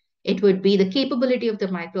biodiversity. It would be the capability of the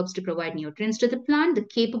microbes to provide nutrients to the plant, the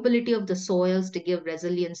capability of the soils to give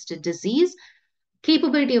resilience to disease,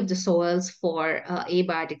 capability of the soils for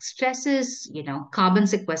abiotic stresses, carbon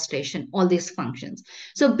sequestration, all these functions.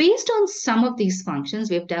 So based on some of these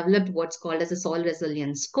functions, we've developed what's called as a soil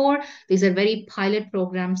resilience score. These are very pilot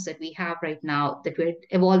programs that we have right now that we're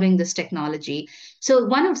evolving this technology. So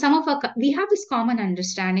we have this common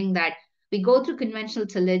understanding that we go through conventional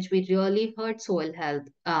tillage, we really hurt soil health,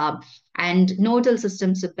 and no-till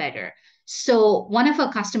systems are better. So one of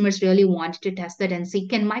our customers really wanted to test that and see,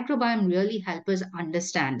 can microbiome really help us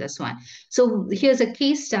understand this one? So here's a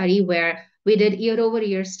case study where we did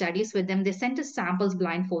year-over-year studies with them. They sent us samples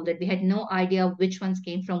blindfolded. We had no idea which ones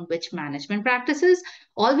came from which management practices.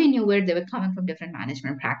 All we knew were they were coming from different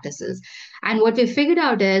management practices. And what we figured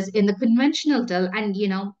out is in the conventional till,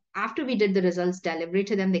 and after we did the results delivery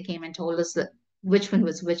to them, they came and told us that which one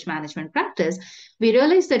was which management practice. We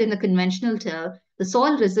realized that in the conventional till, the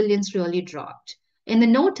soil resilience really dropped. In the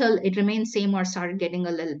no-till, it remained same or started getting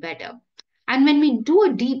a little better. And when we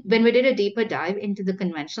did a deeper dive into the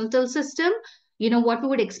conventional till system, what we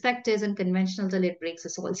would expect is in conventional till, it breaks the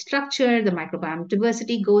soil structure, the microbiome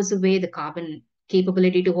diversity goes away, the carbon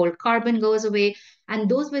capability to hold carbon goes away, and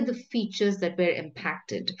those were the features that were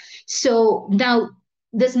impacted. So now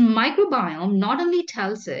this microbiome not only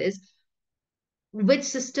tells us which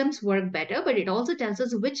systems work better, but it also tells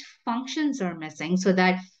us which functions are missing so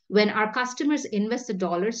that when our customers invest the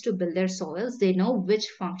dollars to build their soils, they know which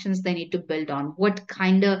functions they need to build on, what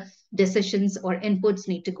kind of decisions or inputs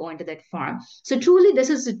need to go into that farm. So truly, this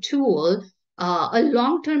is a tool, a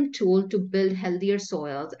long-term tool to build healthier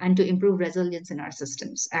soils and to improve resilience in our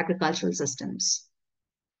systems, agricultural systems.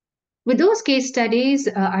 With those case studies,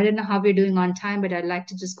 I don't know how we're doing on time, but I'd like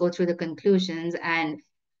to just go through the conclusions. And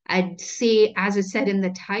I'd say, as it said in the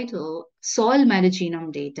title, soil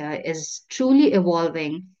metagenome data is truly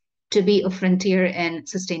evolving to be a frontier in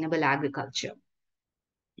sustainable agriculture.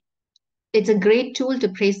 It's a great tool to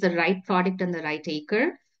place the right product on the right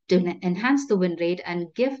acre, to enhance the win rate and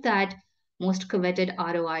give that most coveted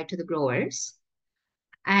ROI to the growers.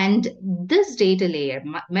 And this data layer,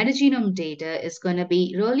 metagenome data, is going to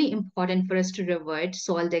be really important for us to revert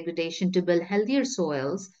soil degradation to build healthier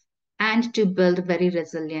soils and to build very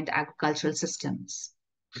resilient agricultural systems.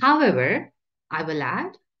 However, I will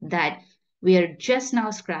add that we are just now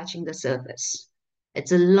scratching the surface.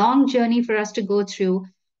 It's a long journey for us to go through,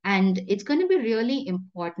 and it's going to be really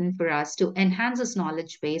important for us to enhance this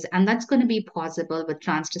knowledge base, and that's going to be possible with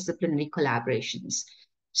transdisciplinary collaborations.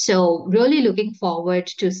 So really looking forward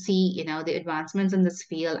to see, the advancements in this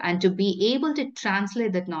field and to be able to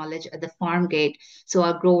translate that knowledge at the farm gate so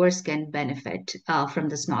our growers can benefit from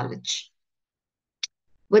this knowledge.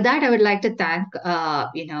 With that, I would like to thank, a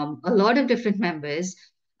lot of different members.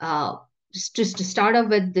 Just to start off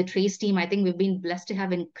with the Trace team, I think we've been blessed to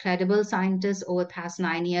have incredible scientists over the past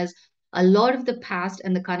 9 years. A lot of the past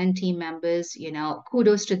and the current team members,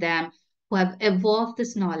 kudos to them who have evolved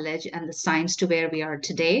this knowledge and the science to where we are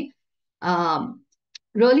today.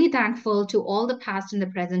 Really thankful to all the past and the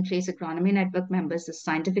present Trace Agronomy Network members, the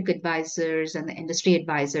scientific advisors and the industry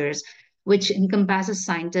advisors, which encompasses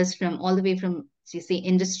scientists from all the way from,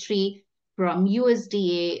 industry, from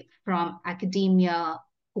USDA, from academia,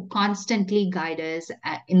 who constantly guide us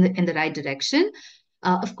in the right direction.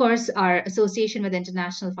 Of course, our association with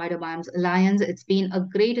International Phytobiomes Alliance, it's been a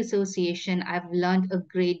great association. I've learned a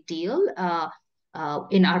great deal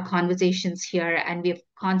in our conversations here, and we've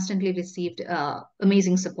constantly received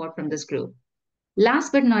amazing support from this group.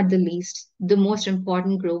 Last but not the least, the most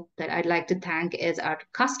important group that I'd like to thank is our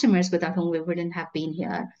customers without whom we wouldn't have been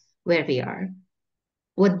here where we are.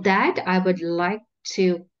 With that, I would like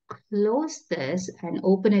to close this and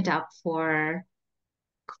open it up for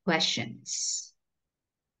questions.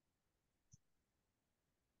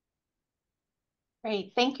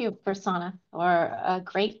 Great. Thank you, Prasanna, for a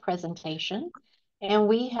great presentation. And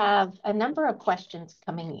we have a number of questions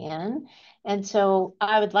coming in. And so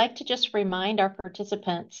I would like to just remind our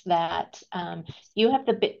participants that you have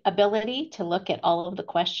the ability to look at all of the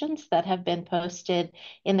questions that have been posted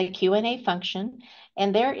in the Q&A function.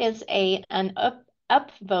 And there is an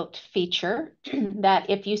upvote feature that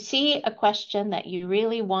if you see a question that you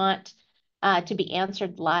really want to be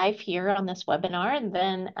answered live here on this webinar, and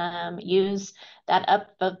then use that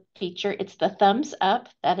upvote feature. It's the thumbs up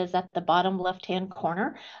that is at the bottom left-hand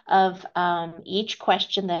corner of each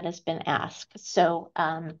question that has been asked. So,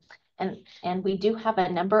 and we do have a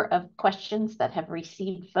number of questions that have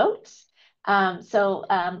received votes.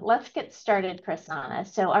 Let's get started, Prasanna.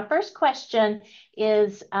 So our first question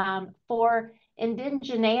is for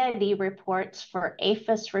indigeneity reports for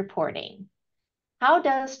APHIS reporting. How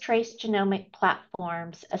does trace genomic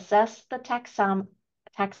platforms assess the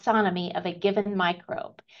taxonomy of a given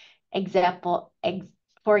microbe? For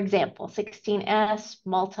example, 16S,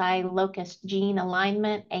 multi-locus gene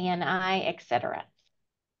alignment, ANI, etc.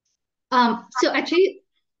 So at Trace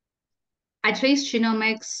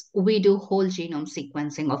Genomics, we do whole genome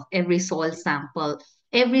sequencing of every soil sample,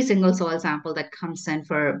 every single soil sample that comes in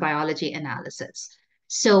for biology analysis.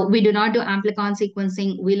 So we do not do amplicon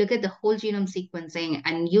sequencing. We look at the whole genome sequencing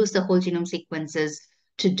and use the whole genome sequences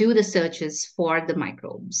to do the searches for the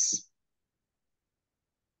microbes.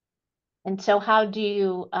 And so how do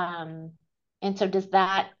you, and so does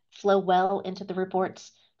that flow well into the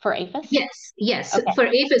reports for APHIS? Yes, okay. for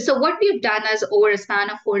APHIS. So what we've done is over a span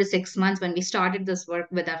of 4 to 6 months, when we started this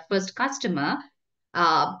work with our first customer,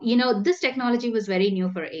 this technology was very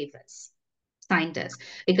new for APHIS scientists,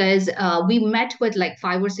 because we met with like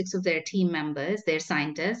 5 or 6 of their team members, their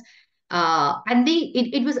scientists. And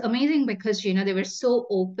it was amazing because they were so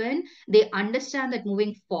open. They understand that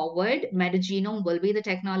moving forward, metagenome will be the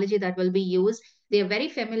technology that will be used. They are very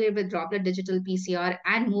familiar with droplet digital PCR,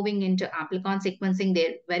 and moving into amplicon sequencing,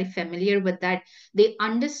 they're very familiar with that. They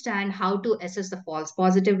understand how to assess the false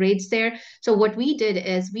positive rates there. So what we did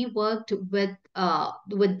is we worked with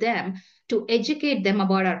them to educate them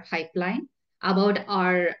about our pipeline, about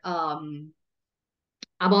our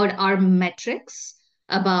metrics,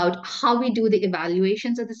 about how we do the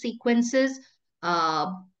evaluations of the sequences,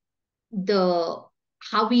 uh, the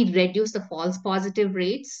how we reduce the false positive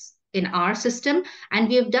rates in our system. And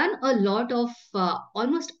we have done a lot of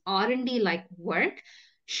almost R&D like work,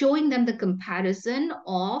 showing them the comparison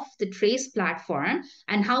of the trace platform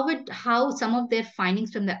and how some of their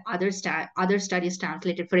findings from the other studies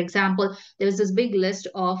translated. For example, there was this big list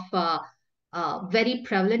of very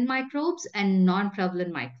prevalent microbes and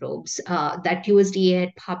non-prevalent microbes that USDA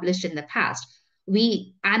had published in the past.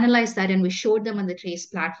 We analyzed that and we showed them on the Trace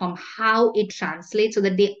platform how it translates so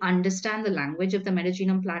that they understand the language of the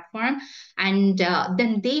metagenome platform. And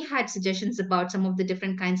then they had suggestions about some of the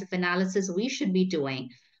different kinds of analysis we should be doing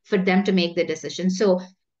for them to make the decision. So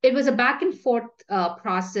it was a back and forth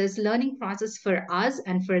learning process for us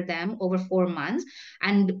and for them over 4 months.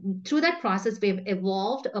 And through that process, we've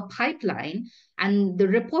evolved a pipeline and the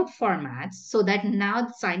report formats so that now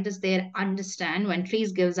the scientists there understand when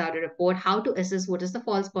Trees gives out a report, how to assess what is the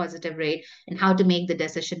false positive rate and how to make the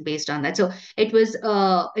decision based on that. So it was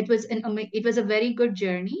a very good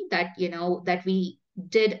journey that we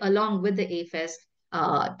did along with the APHIS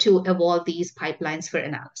to evolve these pipelines for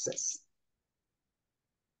analysis.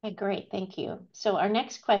 Okay, great, thank you. So our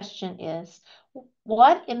next question is,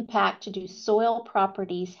 what impact do soil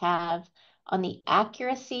properties have on the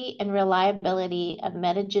accuracy and reliability of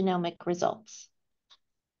metagenomic results?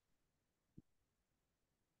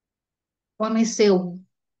 Let me say,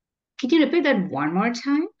 can you repeat that one more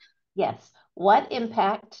time? Yes. What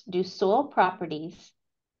impact do soil properties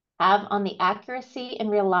have on the accuracy and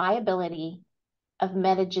reliability of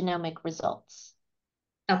metagenomic results?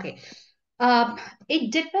 Okay.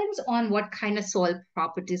 It depends on what kind of soil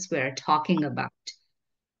properties we're talking about.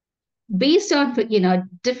 Based on,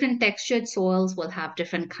 different textured soils will have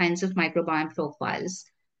different kinds of microbiome profiles.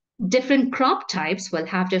 Different crop types will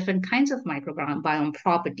have different kinds of microbiome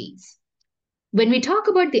properties. When we talk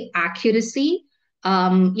about the accuracy,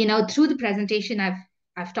 through the presentation,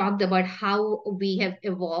 I've talked about how we have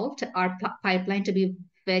evolved our pipeline to be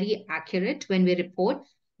very accurate when we report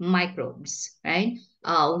microbes, right?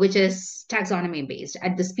 Which is taxonomy based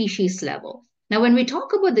at the species level. Now, when we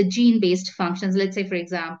talk about the gene-based functions, let's say, for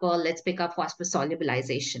example, let's pick up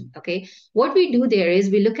phosphosolubilization, okay? What we do there is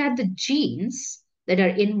we look at the genes that are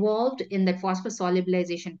involved in the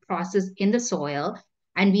phosphosolubilization process in the soil,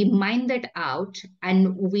 and we mine that out,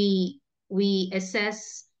 and we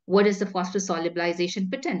assess what is the phosphosolubilization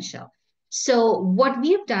potential. So what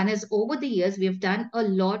we have done is over the years, we have done a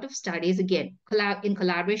lot of studies, again, in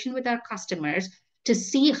collaboration with our customers, to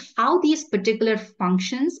see how these particular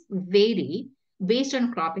functions vary based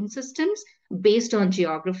on cropping systems, based on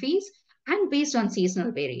geographies, and based on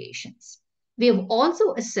seasonal variations. We have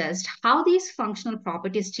also assessed how these functional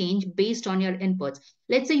properties change based on your inputs.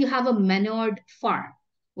 Let's say you have a manured farm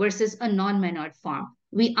versus a non-manured farm.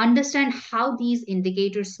 We understand how these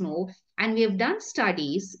indicators move, and we have done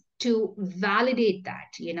studies to validate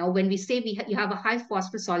that. You know, when we say you have a high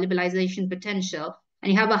phosphorus solubilization potential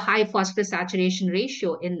and you have a high phosphorus saturation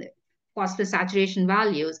ratio in phosphorus saturation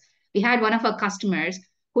values, we had one of our customers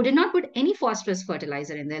who did not put any phosphorus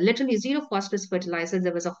fertilizer in there, literally zero phosphorus fertilizer.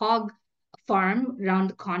 There was a hog farm around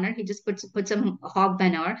the corner. He just put some hog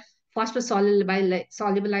manure. Phosphorus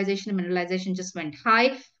solubilization and mineralization just went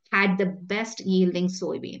high, had the best yielding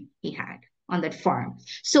soybean he had on that farm.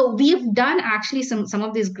 So we've done actually some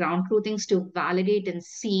of these ground truth things to validate and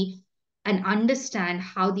see and understand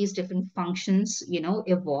how these different functions, you know,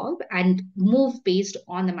 evolve and move based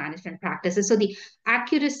on the management practices. So the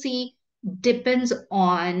accuracy depends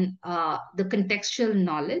on the contextual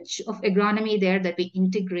knowledge of agronomy there that we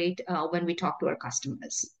integrate when we talk to our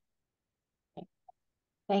customers.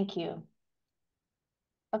 Thank you.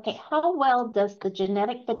 Okay, how well does the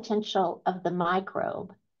genetic potential of the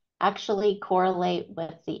microbe actually correlate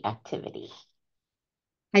with the activity?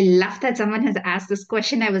 I love that someone has asked this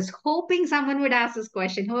question. I was hoping someone would ask this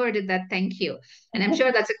question. Whoever did that, thank you. And I'm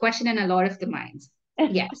sure that's a question in a lot of the minds.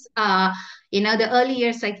 Yes. You know, the early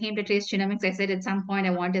years I came to Trace Genomics, I said at some point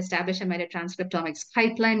I want to establish a metatranscriptomics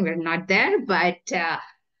pipeline. We're not there, but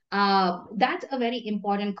that's a very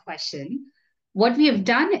important question. What we have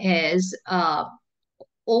done is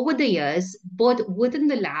over the years, both within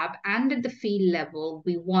the lab and at the field level,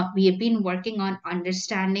 we have been working on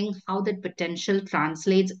understanding how that potential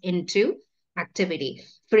translates into activity.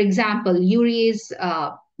 For example, urea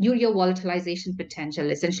volatilization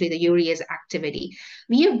potential, essentially the urease activity.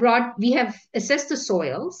 We have assessed the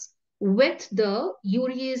soils with the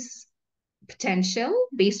urease potential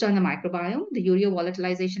based on the microbiome, the urea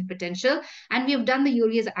volatilization potential, and we have done the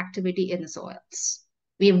urease activity in the soils.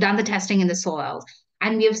 We have done the testing in the soils.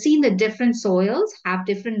 And we have seen the different soils have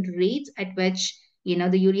different rates at which, you know,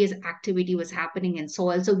 the urease activity was happening in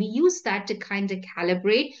soil. So we use that to kind of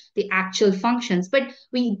calibrate the actual functions. But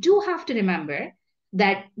we do have to remember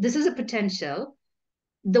that this is a potential.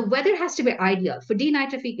 The weather has to be ideal for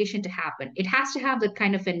denitrification to happen. It has to have the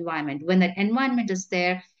kind of environment. When that environment is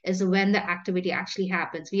there is when the activity actually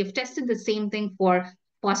happens. We have tested the same thing for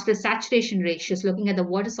phosphorus saturation ratios, looking at the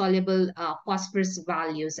water-soluble phosphorus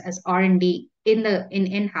values as R&D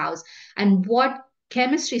in-house, and what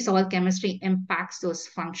chemistry, soil chemistry impacts those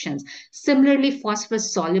functions. Similarly,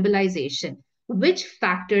 phosphorus solubilization, which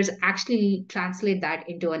factors actually translate that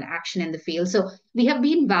into an action in the field. So we have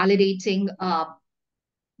been validating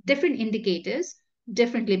different indicators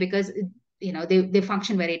differently because, you know, they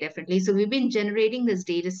function very differently. So we've been generating these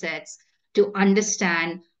data sets to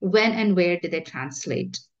understand when and where do they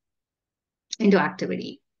translate into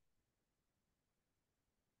activity.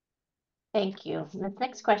 Thank you. The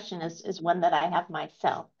next question is one that I have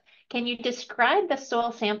myself. Can you describe the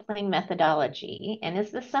soil sampling methodology? And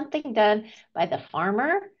is this something done by the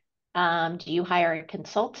farmer? Do you hire a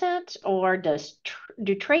consultant, or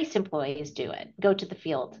do Trace employees do it? Go to the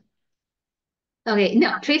field? Okay,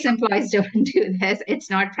 no, Trace employees don't do this. It's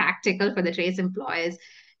not practical for the Trace employees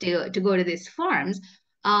to go to these farms.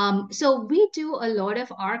 So we do a lot of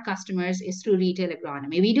our customers is through retail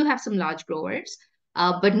agronomy. We do have some large growers,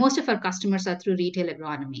 but most of our customers are through retail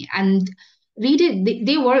agronomy. And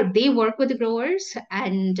they work with the growers,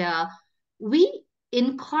 and we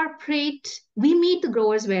we meet the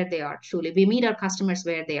growers where they are, truly. We meet our customers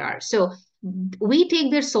where they are. So we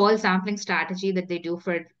take their soil sampling strategy that they do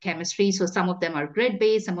for chemistry. So some of them are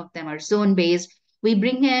grid-based, some of them are zone-based. We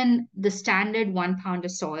bring in the standard 1 pound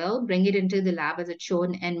of soil, bring it into the lab as it's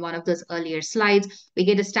shown in one of those earlier slides. We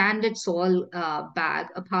get a standard soil bag,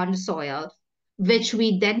 a pound of soil, which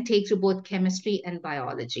we then take through both chemistry and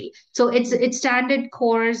biology. So it's standard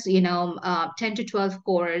cores, you know, 10 to 12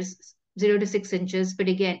 cores, 0 to 6 inches. But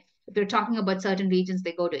again, if you're talking about certain regions,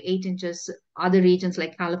 they go to 8 inches. Other regions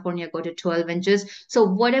like California go to 12 inches. So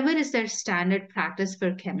whatever is their standard practice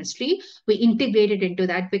for chemistry, we integrate it into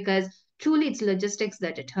that because truly it's logistics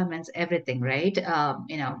that determines everything, right?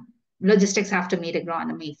 Logistics have to meet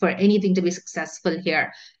agronomy for anything to be successful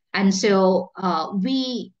here. And so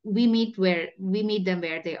we meet them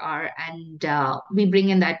where they are, and we bring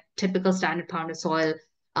in that typical standard pound of soil.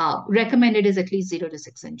 Recommended is at least 0 to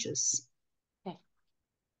 6 inches. Okay.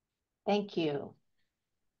 Thank you.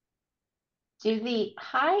 Due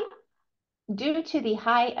to the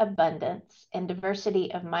high abundance and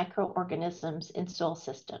diversity of microorganisms in soil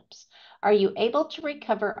systems, are you able to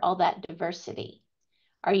recover all that diversity?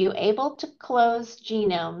 Are you able to close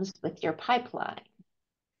genomes with your pipeline?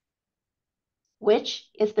 Which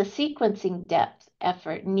is the sequencing depth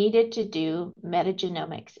effort needed to do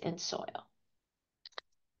metagenomics in soil?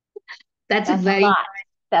 That's a lot.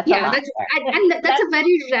 That's a lot. That's a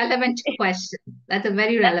very relevant question. That's a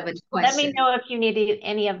very relevant question. Let me know if you need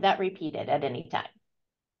any of that repeated at any time.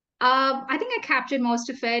 I think I captured most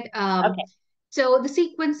of it. Okay. So the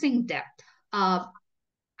sequencing depth. I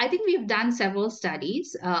think we've done several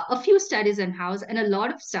studies, a few studies in-house, and a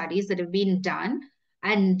lot of studies that have been done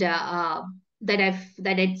and that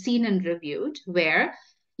I'd seen and reviewed. Where,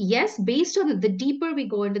 yes, based on the deeper we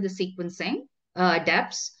go into the sequencing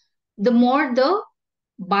depths, the more the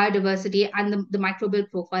biodiversity and the microbial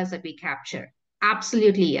profiles that we capture.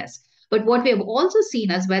 Absolutely, yes. But what we have also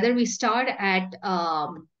seen is whether we start at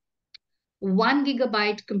 1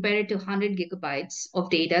 gigabyte compared to 100 gigabytes of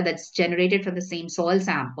data that's generated from the same soil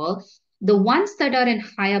sample, the ones that are in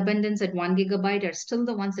high abundance at 1 gigabyte are still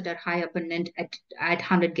the ones that are high abundant at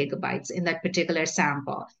 100 gigabytes in that particular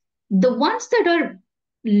sample. The ones that are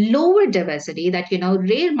lower diversity, that,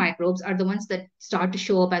 rare microbes, are the ones that start to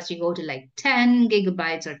show up as you go to like 10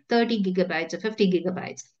 gigabytes or 30 gigabytes or 50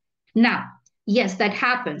 gigabytes. Now, yes, that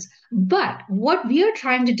happens. But what we are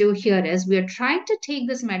trying to do here is we are trying to take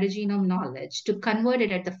this metagenome knowledge to convert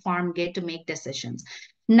it at the farm gate to make decisions.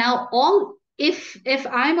 Now, if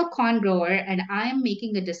I'm a corn grower and I'm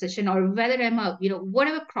making a decision, or whether I'm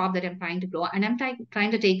whatever crop that I'm trying to grow, and I'm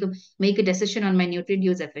trying to make a decision on my nutrient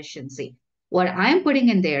use efficiency, what I'm putting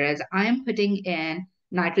in there is I'm putting in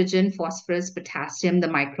nitrogen, phosphorus, potassium, the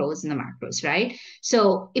micros and the macros, right?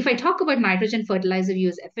 So if I talk about nitrogen fertilizer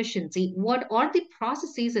use efficiency, what are the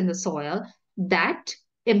processes in the soil that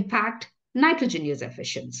impact nitrogen use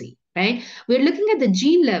efficiency, right? We're looking at the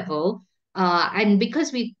gene level, and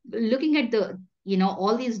because we're looking at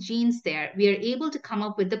all these genes there, we are able to come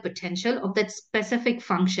up with the potential of that specific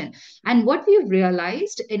function. And what we've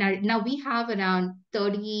realized now we have around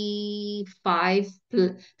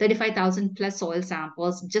 35,000 plus soil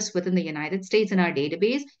samples just within the United States in our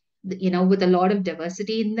database, with a lot of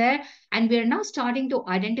diversity in there. And we're now starting to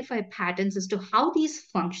identify patterns as to how these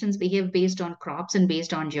functions behave based on crops and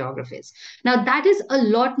based on geographies. Now, that is a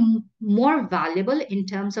lot more valuable in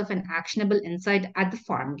terms of an actionable insight at the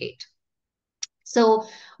farm gate. So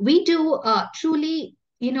we do truly,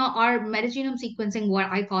 our metagenome sequencing,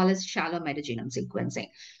 what I call as shallow metagenome sequencing.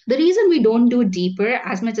 The reason we don't do deeper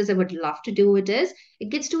as much as I would love to do it is it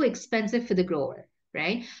gets too expensive for the grower,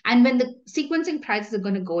 right? And when the sequencing prices are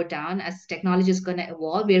going to go down as technology is going to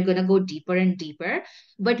evolve, we're going to go deeper and deeper.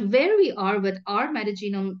 But where we are with our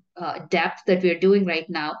metagenome depth that we're doing right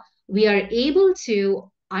now, we are able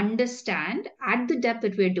to understand at the depth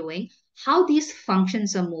that we're doing how these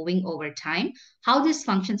functions are moving over time, how these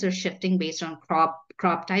functions are shifting based on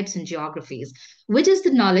crop types and geographies, which is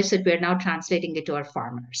the knowledge that we're now translating it to our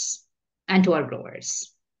farmers and to our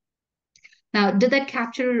growers. Now, did that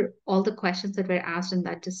capture all the questions that were asked in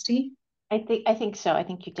that, Disty? I think so. I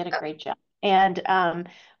think you did a great job. And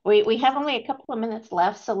we have only a couple of minutes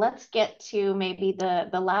left, so let's get to maybe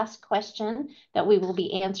the last question that we will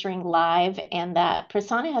be answering live, and that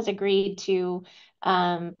Prasanna has agreed to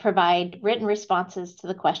provide written responses to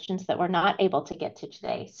the questions that we're not able to get to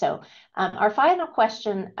today. So our final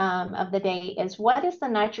question of the day is, what is the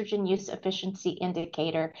nitrogen use efficiency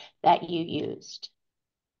indicator that you used?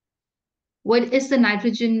 What is the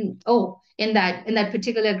nitrogen? Oh, in that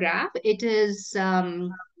particular graph, it is.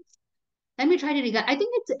 Let me try to regard. I think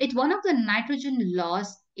it's one of the nitrogen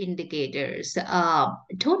loss indicators.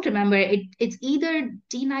 Don't remember it. It's either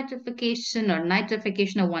denitrification or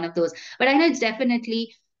nitrification or one of those. But I know it's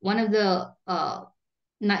definitely one of the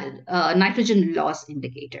nitrogen loss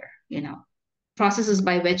indicator. Processes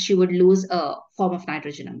by which you would lose a form of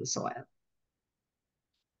nitrogen in the soil.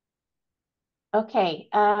 Okay,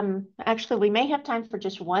 actually, we may have time for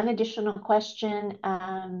just one additional question.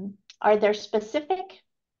 Are there specific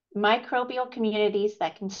microbial communities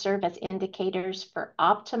that can serve as indicators for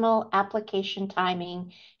optimal application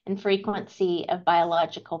timing and frequency of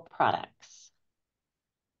biological products?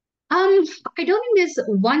 I don't think there's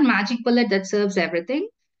one magic bullet that serves everything.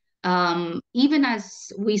 Even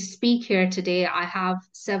as we speak here today, I have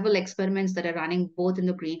several experiments that are running both in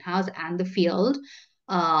the greenhouse and the field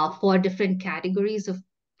for different categories of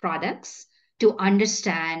products to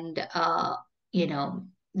understand,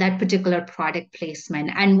 that particular product placement.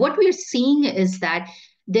 And what we're seeing is that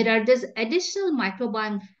there are these additional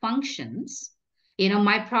microbiome functions.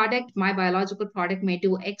 My product, my biological product may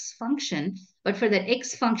do X function, but for that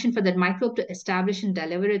X function, for that microbe to establish and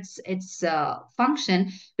deliver its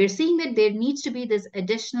function, we're seeing that there needs to be this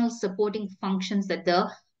additional supporting functions that the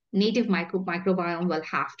native microbiome will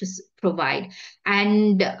have to provide.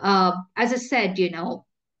 And as I said,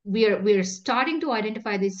 we're starting to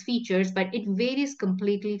identify these features, but it varies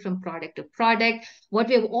completely from product to product. What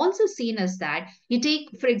we have also seen is that you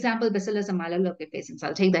take, for example, Bacillus amalolocapecinus.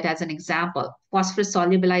 I'll take that as an example. Phosphorus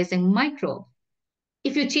solubilizing microbe.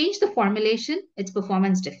 If you change the formulation, its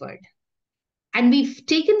performance differed. And we've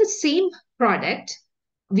taken the same product,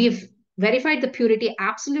 we've verified the purity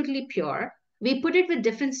absolutely pure. We put it with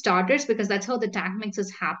different starters because that's how the tank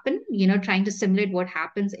mixes happen, trying to simulate what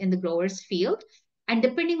happens in the grower's field. And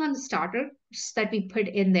depending on the starters that we put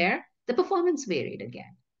in there, the performance varied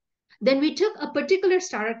again. Then we took a particular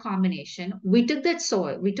starter combination, we took that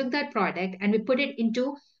soil, we took that product, and we put it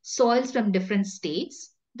into soils from different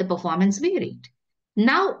states. The performance varied.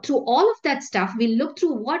 Now, through all of that stuff, we look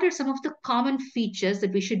through what are some of the common features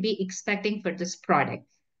that we should be expecting for this product,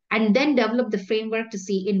 and then develop the framework to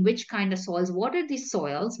see in which kind of soils, what are these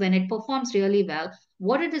soils when it performs really well,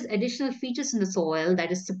 what are these additional features in the soil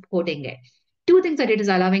that is supporting it. Two things that it is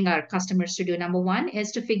allowing our customers to do. Number one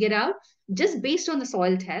is to figure out, just based on the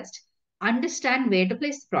soil test, understand where to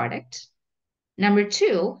place the product. Number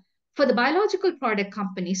two, for the biological product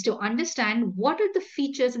companies to understand what are the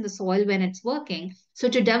features in the soil when it's working. So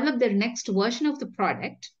to develop their next version of the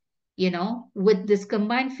product, with this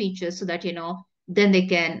combined features so that, then they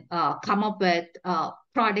can come up with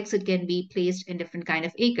products that can be placed in different kind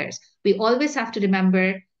of acres. We always have to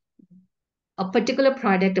remember a particular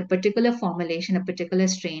product, a particular formulation, a particular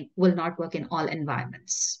strain will not work in all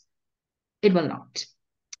environments. It will not.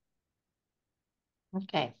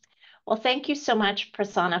 Okay. Well, thank you so much,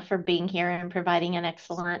 Prasanna, for being here and providing an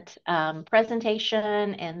excellent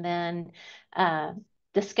presentation and then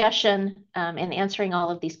discussion and answering all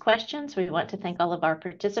of these questions. We want to thank all of our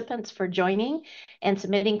participants for joining and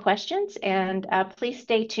submitting questions. And please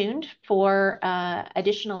stay tuned for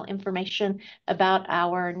additional information about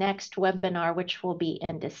our next webinar, which will be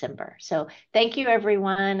in December. So thank you,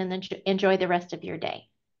 everyone, and then enjoy the rest of your day.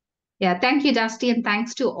 Yeah, thank you, Dusty, and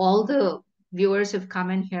thanks to all the viewers who've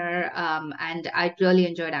come in here. And I really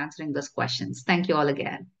enjoyed answering those questions. Thank you all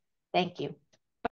again. Thank you.